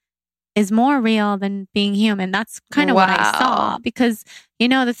design is more real than being human. That's kind of what I saw. Because, you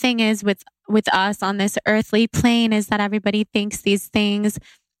know, the thing is with us on this earthly plane is that everybody thinks these things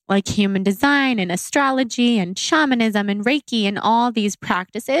like human design and astrology and shamanism and Reiki and all these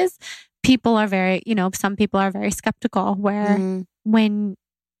practices, people are very, you know, some people are very skeptical, where when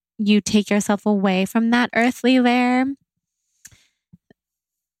you take yourself away from that earthly layer,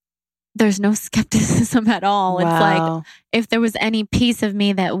 there's no skepticism at all. Wow. It's like, if there was any piece of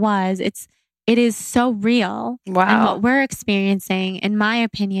me that it is so real. Wow. And what we're experiencing, in my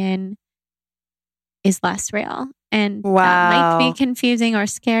opinion, is less real. And that might be confusing or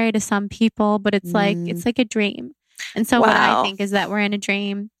scary to some people, but it's like a dream. And so what I think is that we're in a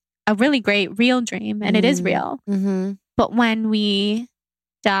dream, a really great real dream, and it is real. Mm-hmm. But when we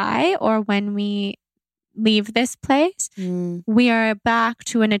die or when we leave this place, we are back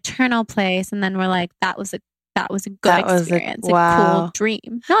to an eternal place, and then we're like, that was a good experience, a cool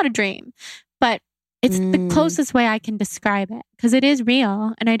dream. Not a dream, but it's the closest way I can describe it, because it is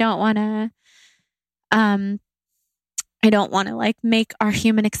real, and I don't want to like make our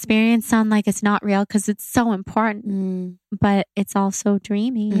human experience sound like it's not real, because it's so important. But it's also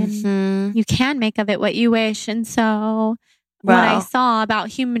dreamy, and you can make of it what you wish. And so what I saw about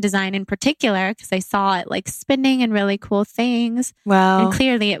human design in particular, because I saw it like spinning and really cool things. And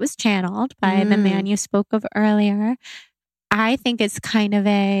clearly it was channeled by the man you spoke of earlier. I think it's kind of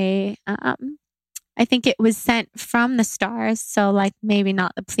I think it was sent from the stars. So like maybe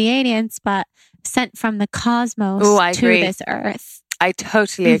not the Pleiadians, but sent from the cosmos to this earth. I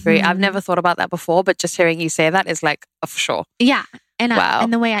totally agree. I've never thought about that before, but just hearing you say that is like, oh, for sure. Yeah. And,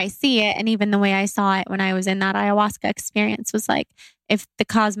 and the way I see it, and even the way I saw it when I was in that ayahuasca experience, was like, if the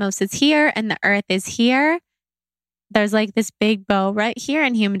cosmos is here and the earth is here, there's like this big bow right here,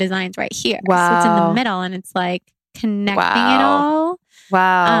 and human design's right here. Wow. So it's in the middle, and it's like connecting it all.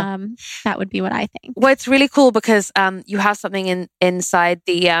 Wow. That would be what I think. Well, it's really cool because you have something inside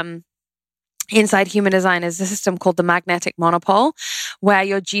the inside human design is a system called the magnetic monopole, where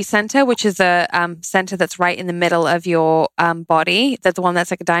your G center, which is a center that's right in the middle of your body, that's the one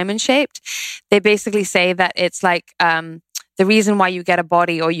that's like a diamond shaped. They basically say that it's like the reason why you get a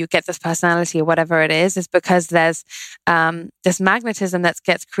body or you get this personality or whatever it is because there's this magnetism that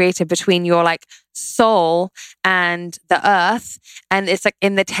gets created between your like soul and the earth. And it's like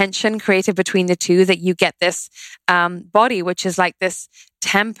in the tension created between the two that you get this body, which is like this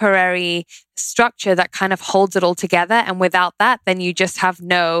temporary structure that kind of holds it all together. And without that, then you just have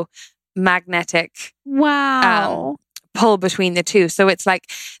no magnetic pull between the two. So it's like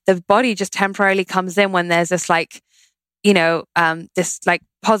the body just temporarily comes in when there's this like, you know, this like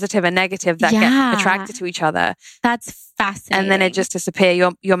positive and negative that get attracted to each other. That's fascinating. And then it just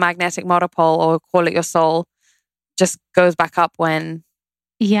disappears. Your magnetic monopole, or call it your soul, just goes back up when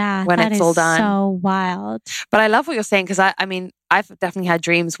it's all done. So wild. But I love what you're saying, because I mean, I've definitely had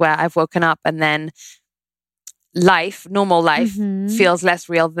dreams where I've woken up and then normal life feels less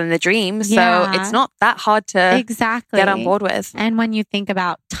real than the dream. So it's not that hard to get on board with. And when you think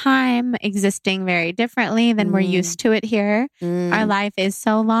about time existing very differently than we're used to it here, our life is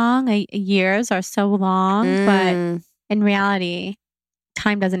so long, years are so long, but in reality,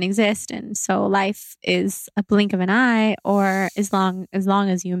 time doesn't exist. And so life is a blink of an eye, or as long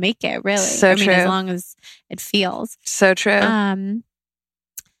as you make it, really. So true. As long as it feels. So true.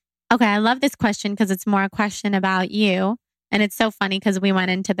 Okay, I love this question because it's more a question about you. And it's so funny because we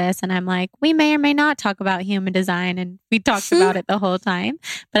went into this and I'm like, we may or may not talk about human design. And we talked about it the whole time.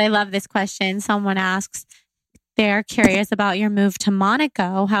 But I love this question. Someone asks, they're curious about your move to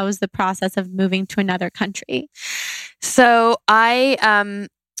Monaco. How was the process of moving to another country? So the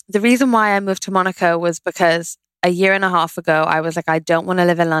reason why I moved to Monaco was because a year and a half ago, I was like, I don't want to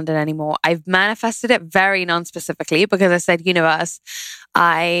live in London anymore. I've manifested it very non-specifically because I said, universe,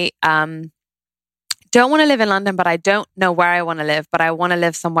 I don't want to live in London, but I don't know where I want to live, but I want to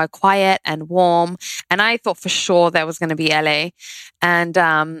live somewhere quiet and warm. And I thought for sure there was going to be LA.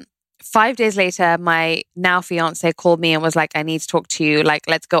 And 5 days later, my now fiance called me and was like, I need to talk to you. Like,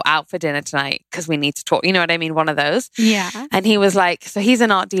 let's go out for dinner tonight because we need to talk. You know what I mean? One of those. Yeah. And he was like, so he's an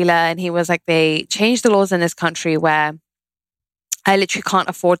art dealer. And he was like, they changed the laws in this country where I literally can't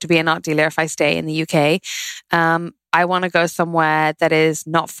afford to be an art dealer if I stay in the UK. I want to go somewhere that is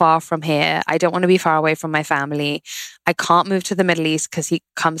not far from here. I don't want to be far away from my family. I can't move to the Middle East because he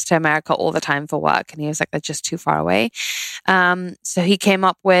comes to America all the time for work. And he was like, that's just too far away. So he came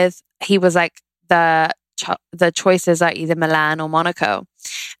up with, he was like, the choices are either Milan or Monaco.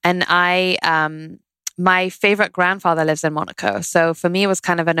 And my favorite grandfather lives in Monaco. So for me, it was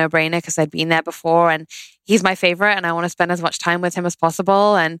kind of a no-brainer because I'd been there before and he's my favorite and I want to spend as much time with him as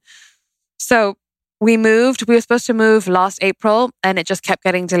possible. And so we moved. We were supposed to move last April and it just kept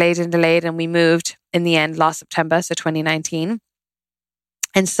getting delayed. And we moved in the end last September, so 2019.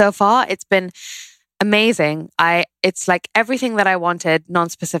 And so far it's been amazing. It's like everything that I wanted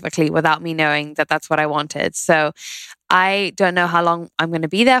non-specifically without me knowing that that's what I wanted. So I don't know how long I'm going to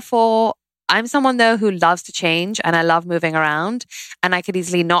be there for. I'm someone though who loves to change, and I love moving around, and I could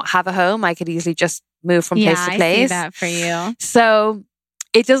easily not have a home. I could easily just move from place to place. I see that for you. So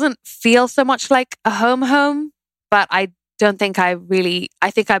it doesn't feel so much like a home, but I don't think I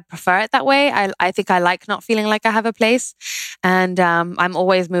think I prefer it that way. I think I like not feeling like I have a place, and I'm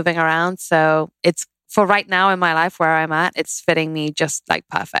always moving around. So it's, for right now in my life where I'm at, it's fitting me just like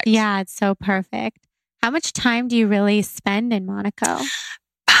perfect. Yeah, it's so perfect. How much time do you really spend in Monaco?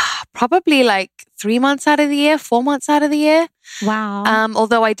 Probably like 3 months out of the year, 4 months out of the year. Wow.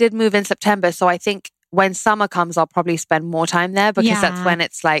 Although I did move in September. So I think when summer comes, I'll probably spend more time there, because that's when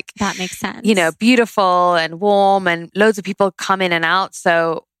it's like, that makes sense. Beautiful and warm, and loads of people come in and out.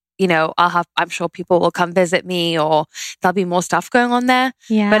 So, I'm sure people will come visit me, or there'll be more stuff going on there.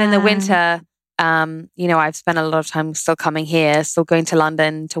 Yeah. But in the winter, I've spent a lot of time still coming here, still going to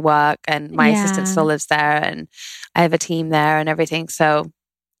London to work, and my assistant still lives there, and I have a team there and everything. So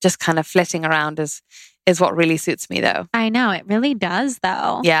just kind of flitting around is what really suits me though. I know, it really does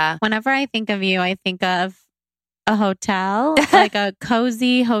though. Yeah. Whenever I think of you, I think of a hotel, like a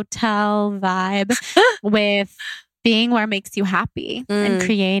cozy hotel vibe with being where it makes you happy and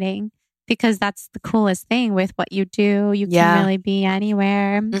creating, because that's the coolest thing with what you do. You can really be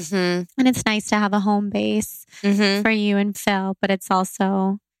anywhere. And it's nice to have a home base for you and Phil, but it's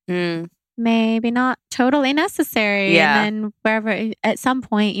also maybe not totally necessary. Yeah. And then wherever, at some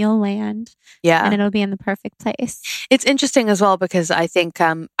point you'll land. Yeah. And it'll be in the perfect place. It's interesting as well, because I think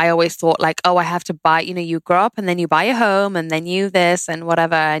I always thought like, oh, I have to buy, you grow up and then you buy a home and then you this and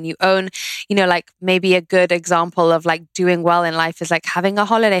whatever, and you own, like maybe a good example of like doing well in life is like having a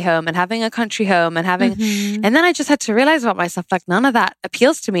holiday home and having a country home and having, and then I just had to realize about myself, like none of that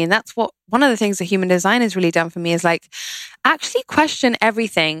appeals to me. And that's what one of the things that human design has really done for me is like actually question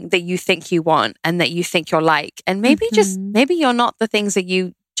everything that you think you want and that you think you're like, and maybe maybe you're not the things that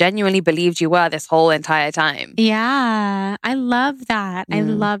you genuinely believed you were this whole entire time. Yeah, I love that. I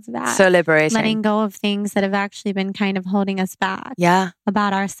love that. So liberating. Letting go of things that have actually been kind of holding us back. Yeah.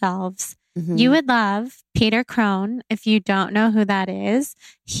 About ourselves. You would love Peter Crone. If you don't know who that is,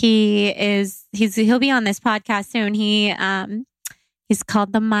 he'll be on this podcast soon. He's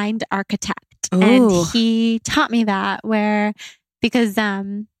called the Mind Architect. Ooh. And he taught me that because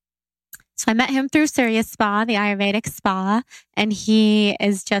so I met him through Surya Spa, the Ayurvedic spa, and he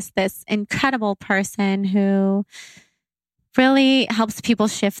is just this incredible person who really helps people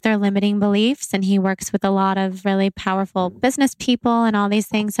shift their limiting beliefs. And he works with a lot of really powerful business people and all these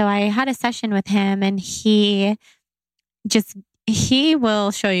things. So I had a session with him, and he will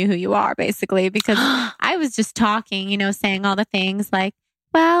show you who you are, basically, because I was just talking, saying all the things like,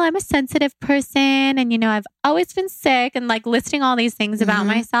 well, I'm a sensitive person and, I've always been sick, and like listing all these things about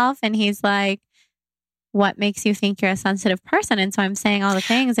myself. And he's like, what makes you think you're a sensitive person? And so I'm saying all the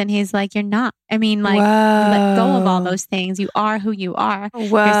things, and he's like, you're not. I mean, like, let go of all those things. You are who you are. You're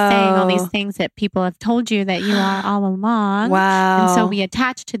saying all these things that people have told you that you are all along. Wow. And so we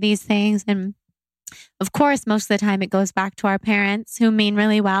attach to these things. And of course, most of the time it goes back to our parents who mean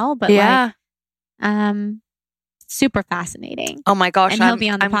really well, but super fascinating. Oh my gosh. And he'll be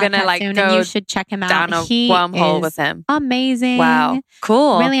on the podcast soon, and you should check him out. Down a wormhole with him. Amazing. Wow.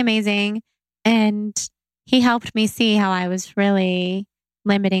 Cool. Really amazing. And he helped me see how I was really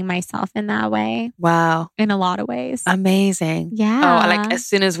limiting myself in that way. Wow. In a lot of ways. Amazing. Yeah. Oh, like as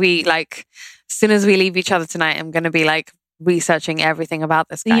soon as we leave each other tonight, I'm going to be like researching everything about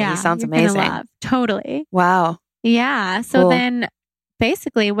this guy. Yeah, he sounds you're amazing. gonna love. Totally. Wow. Yeah. So cool. Then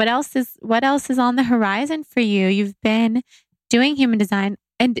basically what else is on the horizon for you? You've been doing human design,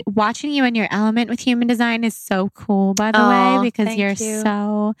 and watching you in your element with human design is so cool, by the way, because you're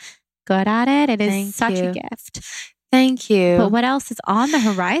so good at it. It is such a gift. Thank you. But what else is on the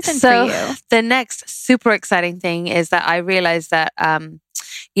horizon for you? The next super exciting thing is that I realized that,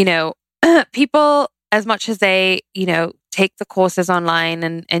 people, as much as they, take the courses online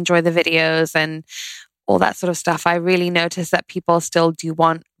and enjoy the videos and all that sort of stuff, I really noticed that people still do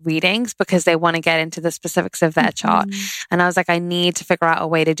want readings because they want to get into the specifics of their chart. And I was like, I need to figure out a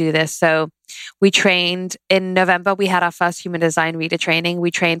way to do this. So we trained in November. We had our first human design reader training.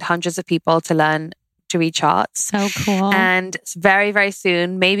 We trained hundreds of people to learn to read charts. So cool. And very, very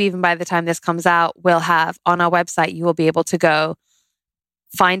soon, maybe even by the time this comes out, we'll have on our website, you will be able to go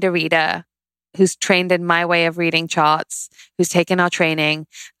find a reader, who's trained in my way of reading charts, who's taken our training,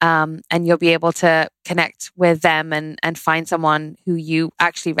 and you'll be able to connect with them and find someone who you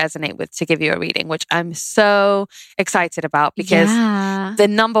actually resonate with to give you a reading, which I'm so excited about, because the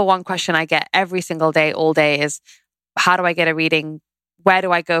number one question I get every single day, all day, is how do I get a reading? Where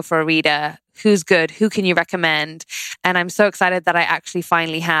do I go for a reader? Who's good? Who can you recommend? And I'm so excited that I actually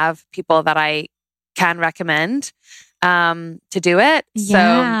finally have people that I can recommend to do it.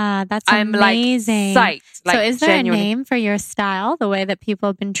 Yeah, so that's I'm amazing. Like psyched. Like, so is there genuinely. a name for your style, the way that people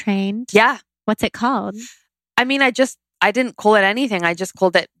have been trained? Yeah. What's it called? I mean, I didn't call it anything. I just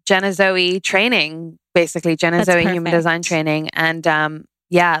called it Jenna Zoe Training, basically Jenna Zoe Human Design Training. And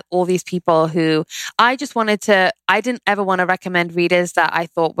all these people who I didn't ever want to recommend readers that I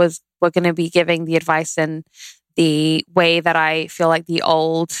thought were going to be giving the advice in the way that I feel like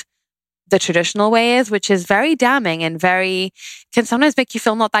the traditional way is, which is very damning and can sometimes make you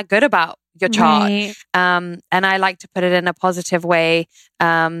feel not that good about your chart. Right. And I like to put it in a positive way.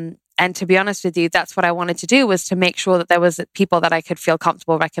 And to be honest with you, that's what I wanted to do, was to make sure that there was people that I could feel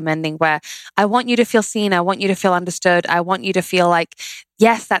comfortable recommending, where I want you to feel seen. I want you to feel understood. I want you to feel like,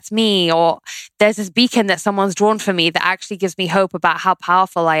 yes, that's me. Or there's this beacon that someone's drawn for me that actually gives me hope about how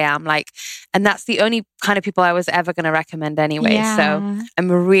powerful I am. And that's the only kind of people I was ever going to recommend anyway. Yeah. So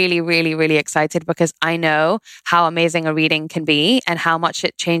I'm really, really, really excited, because I know how amazing a reading can be and how much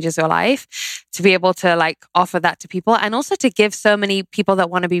it changes your life, to be able to offer that to people, and also to give so many people that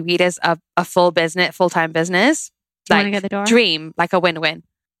want to be readers a full-time business. Do you want to get the door? Dream, like a win-win.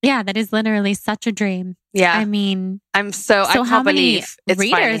 Yeah, that is literally such a dream. Yeah. I mean, I can't believe it's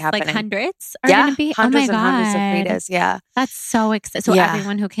readers, finally happening. Hundreds are going to be? Hundreds oh my God. and hundreds of readers. Yeah. That's so exciting. So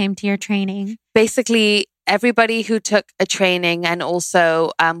everyone who came to your training. Basically, everybody who took a training, and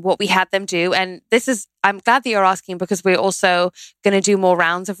also what we had them do. And I'm glad that you're asking, because we're also going to do more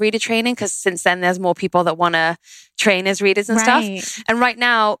rounds of reader training, because since then there's more people that want to train as readers and stuff. And right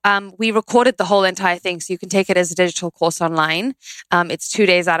now, we recorded the whole entire thing, so you can take it as a digital course online. It's 2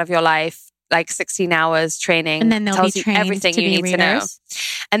 days out of your life, 16 hours training. And then they'll tells be you trained everything to you be need readers. to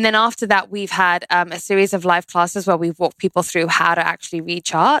know. And then after that, we've had a series of live classes where we've walked people through how to actually read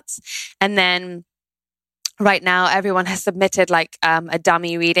charts. And then right now, everyone has submitted a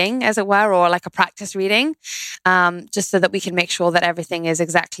dummy reading, as it were, or a practice reading, just so that we can make sure that everything is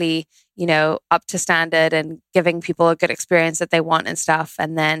exactly, up to standard and giving people a good experience that they want and stuff.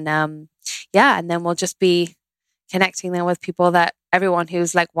 And then, and then we'll just be connecting them with everyone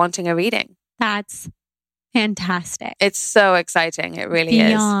who's wanting a reading. That's fantastic. It's so exciting. It really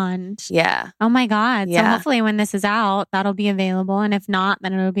Beyond. is. Yeah. Oh my God. Yeah. So hopefully when this is out, that'll be available. And if not,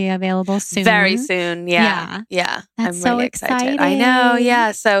 then it'll be available soon. Very soon. Yeah. That's I'm so really excited. exciting. I know.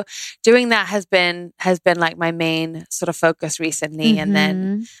 Yeah. So doing that has been my main sort of focus recently. Mm-hmm.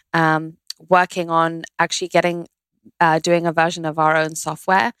 And then working on actually doing a version of our own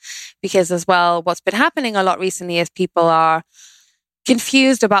software, because as well, what's been happening a lot recently is people are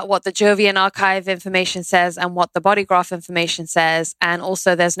confused about what the Jovian archive information says and what the body graph information says. And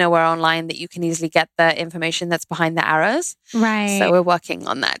also there's nowhere online that you can easily get the information that's behind the arrows. Right. So we're working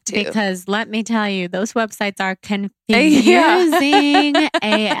on that too. Because let me tell you, those websites are confusing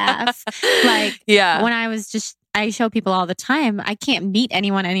AF. When I show people all the time, I can't meet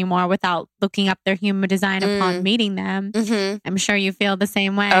anyone anymore without looking up their human design upon meeting them. Mm-hmm. I'm sure you feel the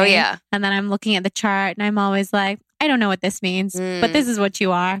same way. Oh, yeah. And then I'm looking at the chart and I'm always like, I don't know what this means, but this is what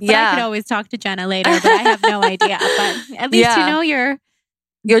you are. But Yeah. I could always talk to Jenna later, but I have no idea. But at least you know your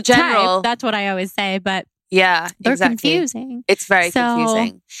general. type. That's what I always say. But yeah, they're exactly. confusing. It's very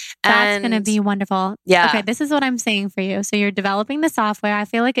confusing. That's going to be wonderful. Yeah. Okay, this is what I'm saying for you. So you're developing the software. I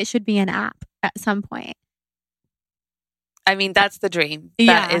feel like it should be an app at some point. I mean, that's the dream.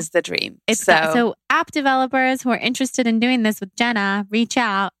 Yeah. That is the dream. So app developers who are interested in doing this with Jenna, reach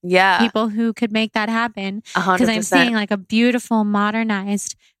out. Yeah. People who could make that happen. 100%. Because I'm seeing a beautiful,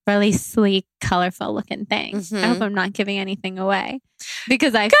 modernized, really sleek, colorful looking thing. Mm-hmm. I hope I'm not giving anything away.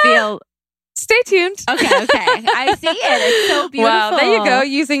 Because I feel... Stay tuned. Okay. I see it. It's so beautiful. Well, there you go.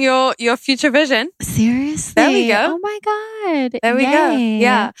 Using your future vision. Seriously? There we go. Oh my God. There we go. Yay.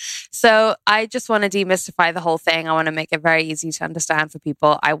 Yeah. So I just want to demystify the whole thing. I want to make it very easy to understand for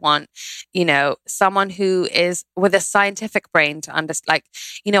people. I want, someone who is with a scientific brain to understand.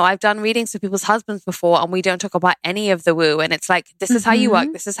 I've done readings for people's husbands before and we don't talk about any of the woo. And it's this is how you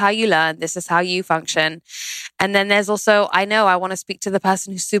work. This is how you learn. This is how you function. And then there's also, I want to speak to the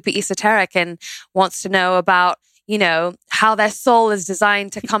person who's super esoteric and wants to know about, you know, how their soul is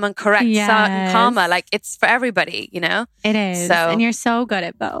designed to come and correct certain karma. Like, it's for everybody, you know? It is. So, and you're so good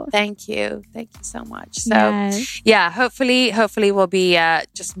at both. Thank you. Thank you so much. So yeah, hopefully we'll be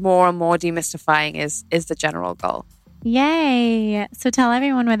just more and more demystifying is the general goal. Yay. So tell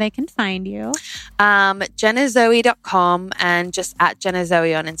everyone where they can find you. JennaZoe.com and just at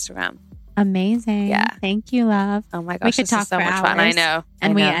JennaZoe on Instagram. Amazing. Yeah. Thank you, love. Oh my gosh, we could talk so for much hours. fun. I know.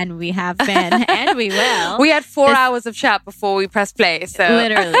 And we have been and we will. We had 4 hours of chat before we pressed play. So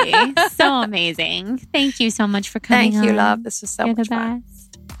literally. So amazing. Thank you so much for coming on. Thank you, love. This was so You're much the fun.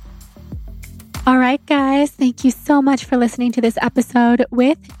 best. All right, guys. Thank you so much for listening to this episode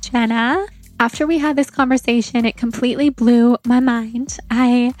with Jenna. After we had this conversation, it completely blew my mind.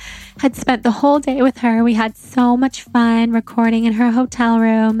 I had spent the whole day with her. We had so much fun recording in her hotel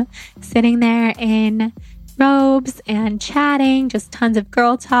room, sitting there in robes and chatting, just tons of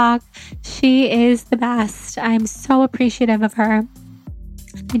girl talk. She is the best. I'm so appreciative of her.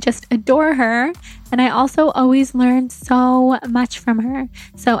 I just adore her. And I also always learn so much from her.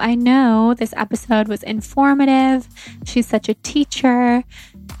 So I know this episode was informative. She's such a teacher.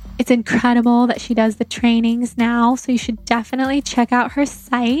 It's incredible that she does the trainings now. So you should definitely check out her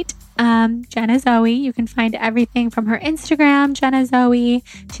site, Jenna Zoe. You can find everything from her Instagram, Jenna Zoe.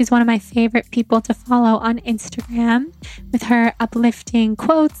 She's one of my favorite people to follow on Instagram with her uplifting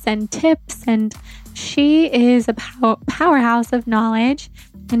quotes and tips. And she is a powerhouse of knowledge.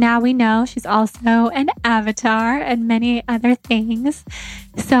 And now we know she's also an avatar and many other things.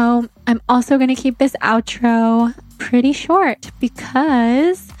 So I'm also going to keep this outro pretty short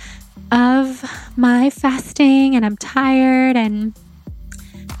because of my fasting and I'm tired and,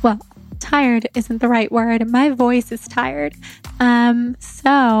 well, tired isn't the right word. My voice is tired.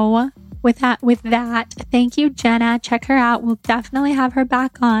 So with that, thank you, Jenna. Check her out. We'll definitely have her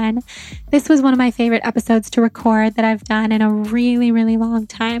back on. This was one of my favorite episodes to record that I've done in a really, really long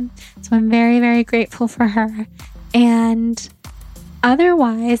time. So I'm very, very grateful for her. And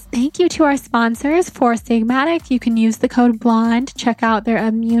otherwise, thank you to our sponsors, Four Sigmatic. You can use the code BLONDE to check out their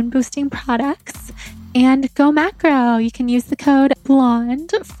immune boosting products. And Go Macro, you can use the code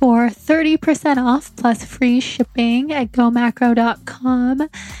BLONDE for 30% off plus free shipping at gomacro.com.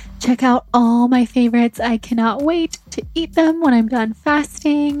 Check out all my favorites. I cannot wait to eat them when I'm done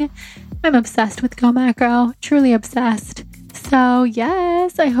fasting. I'm obsessed with Go Macro, truly obsessed. So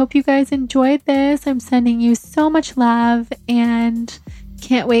yes, I hope you guys enjoyed this. I'm sending you so much love and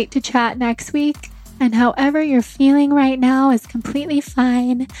can't wait to chat next week. And however you're feeling right now is completely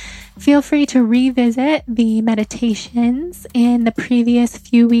fine. Feel free to revisit the meditations in the previous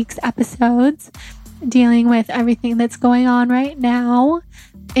few weeks' episodes, dealing with everything that's going on right now.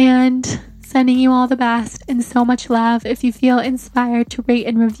 And sending you all the best and so much love. If you feel inspired to rate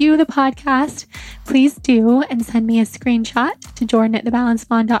and review the podcast, please do and send me a screenshot to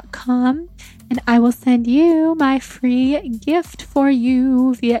jordan@thebalancedblonde.com and I will send you my free gift for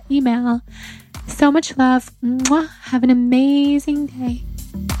you via email. So much love. Mwah. Have an amazing day.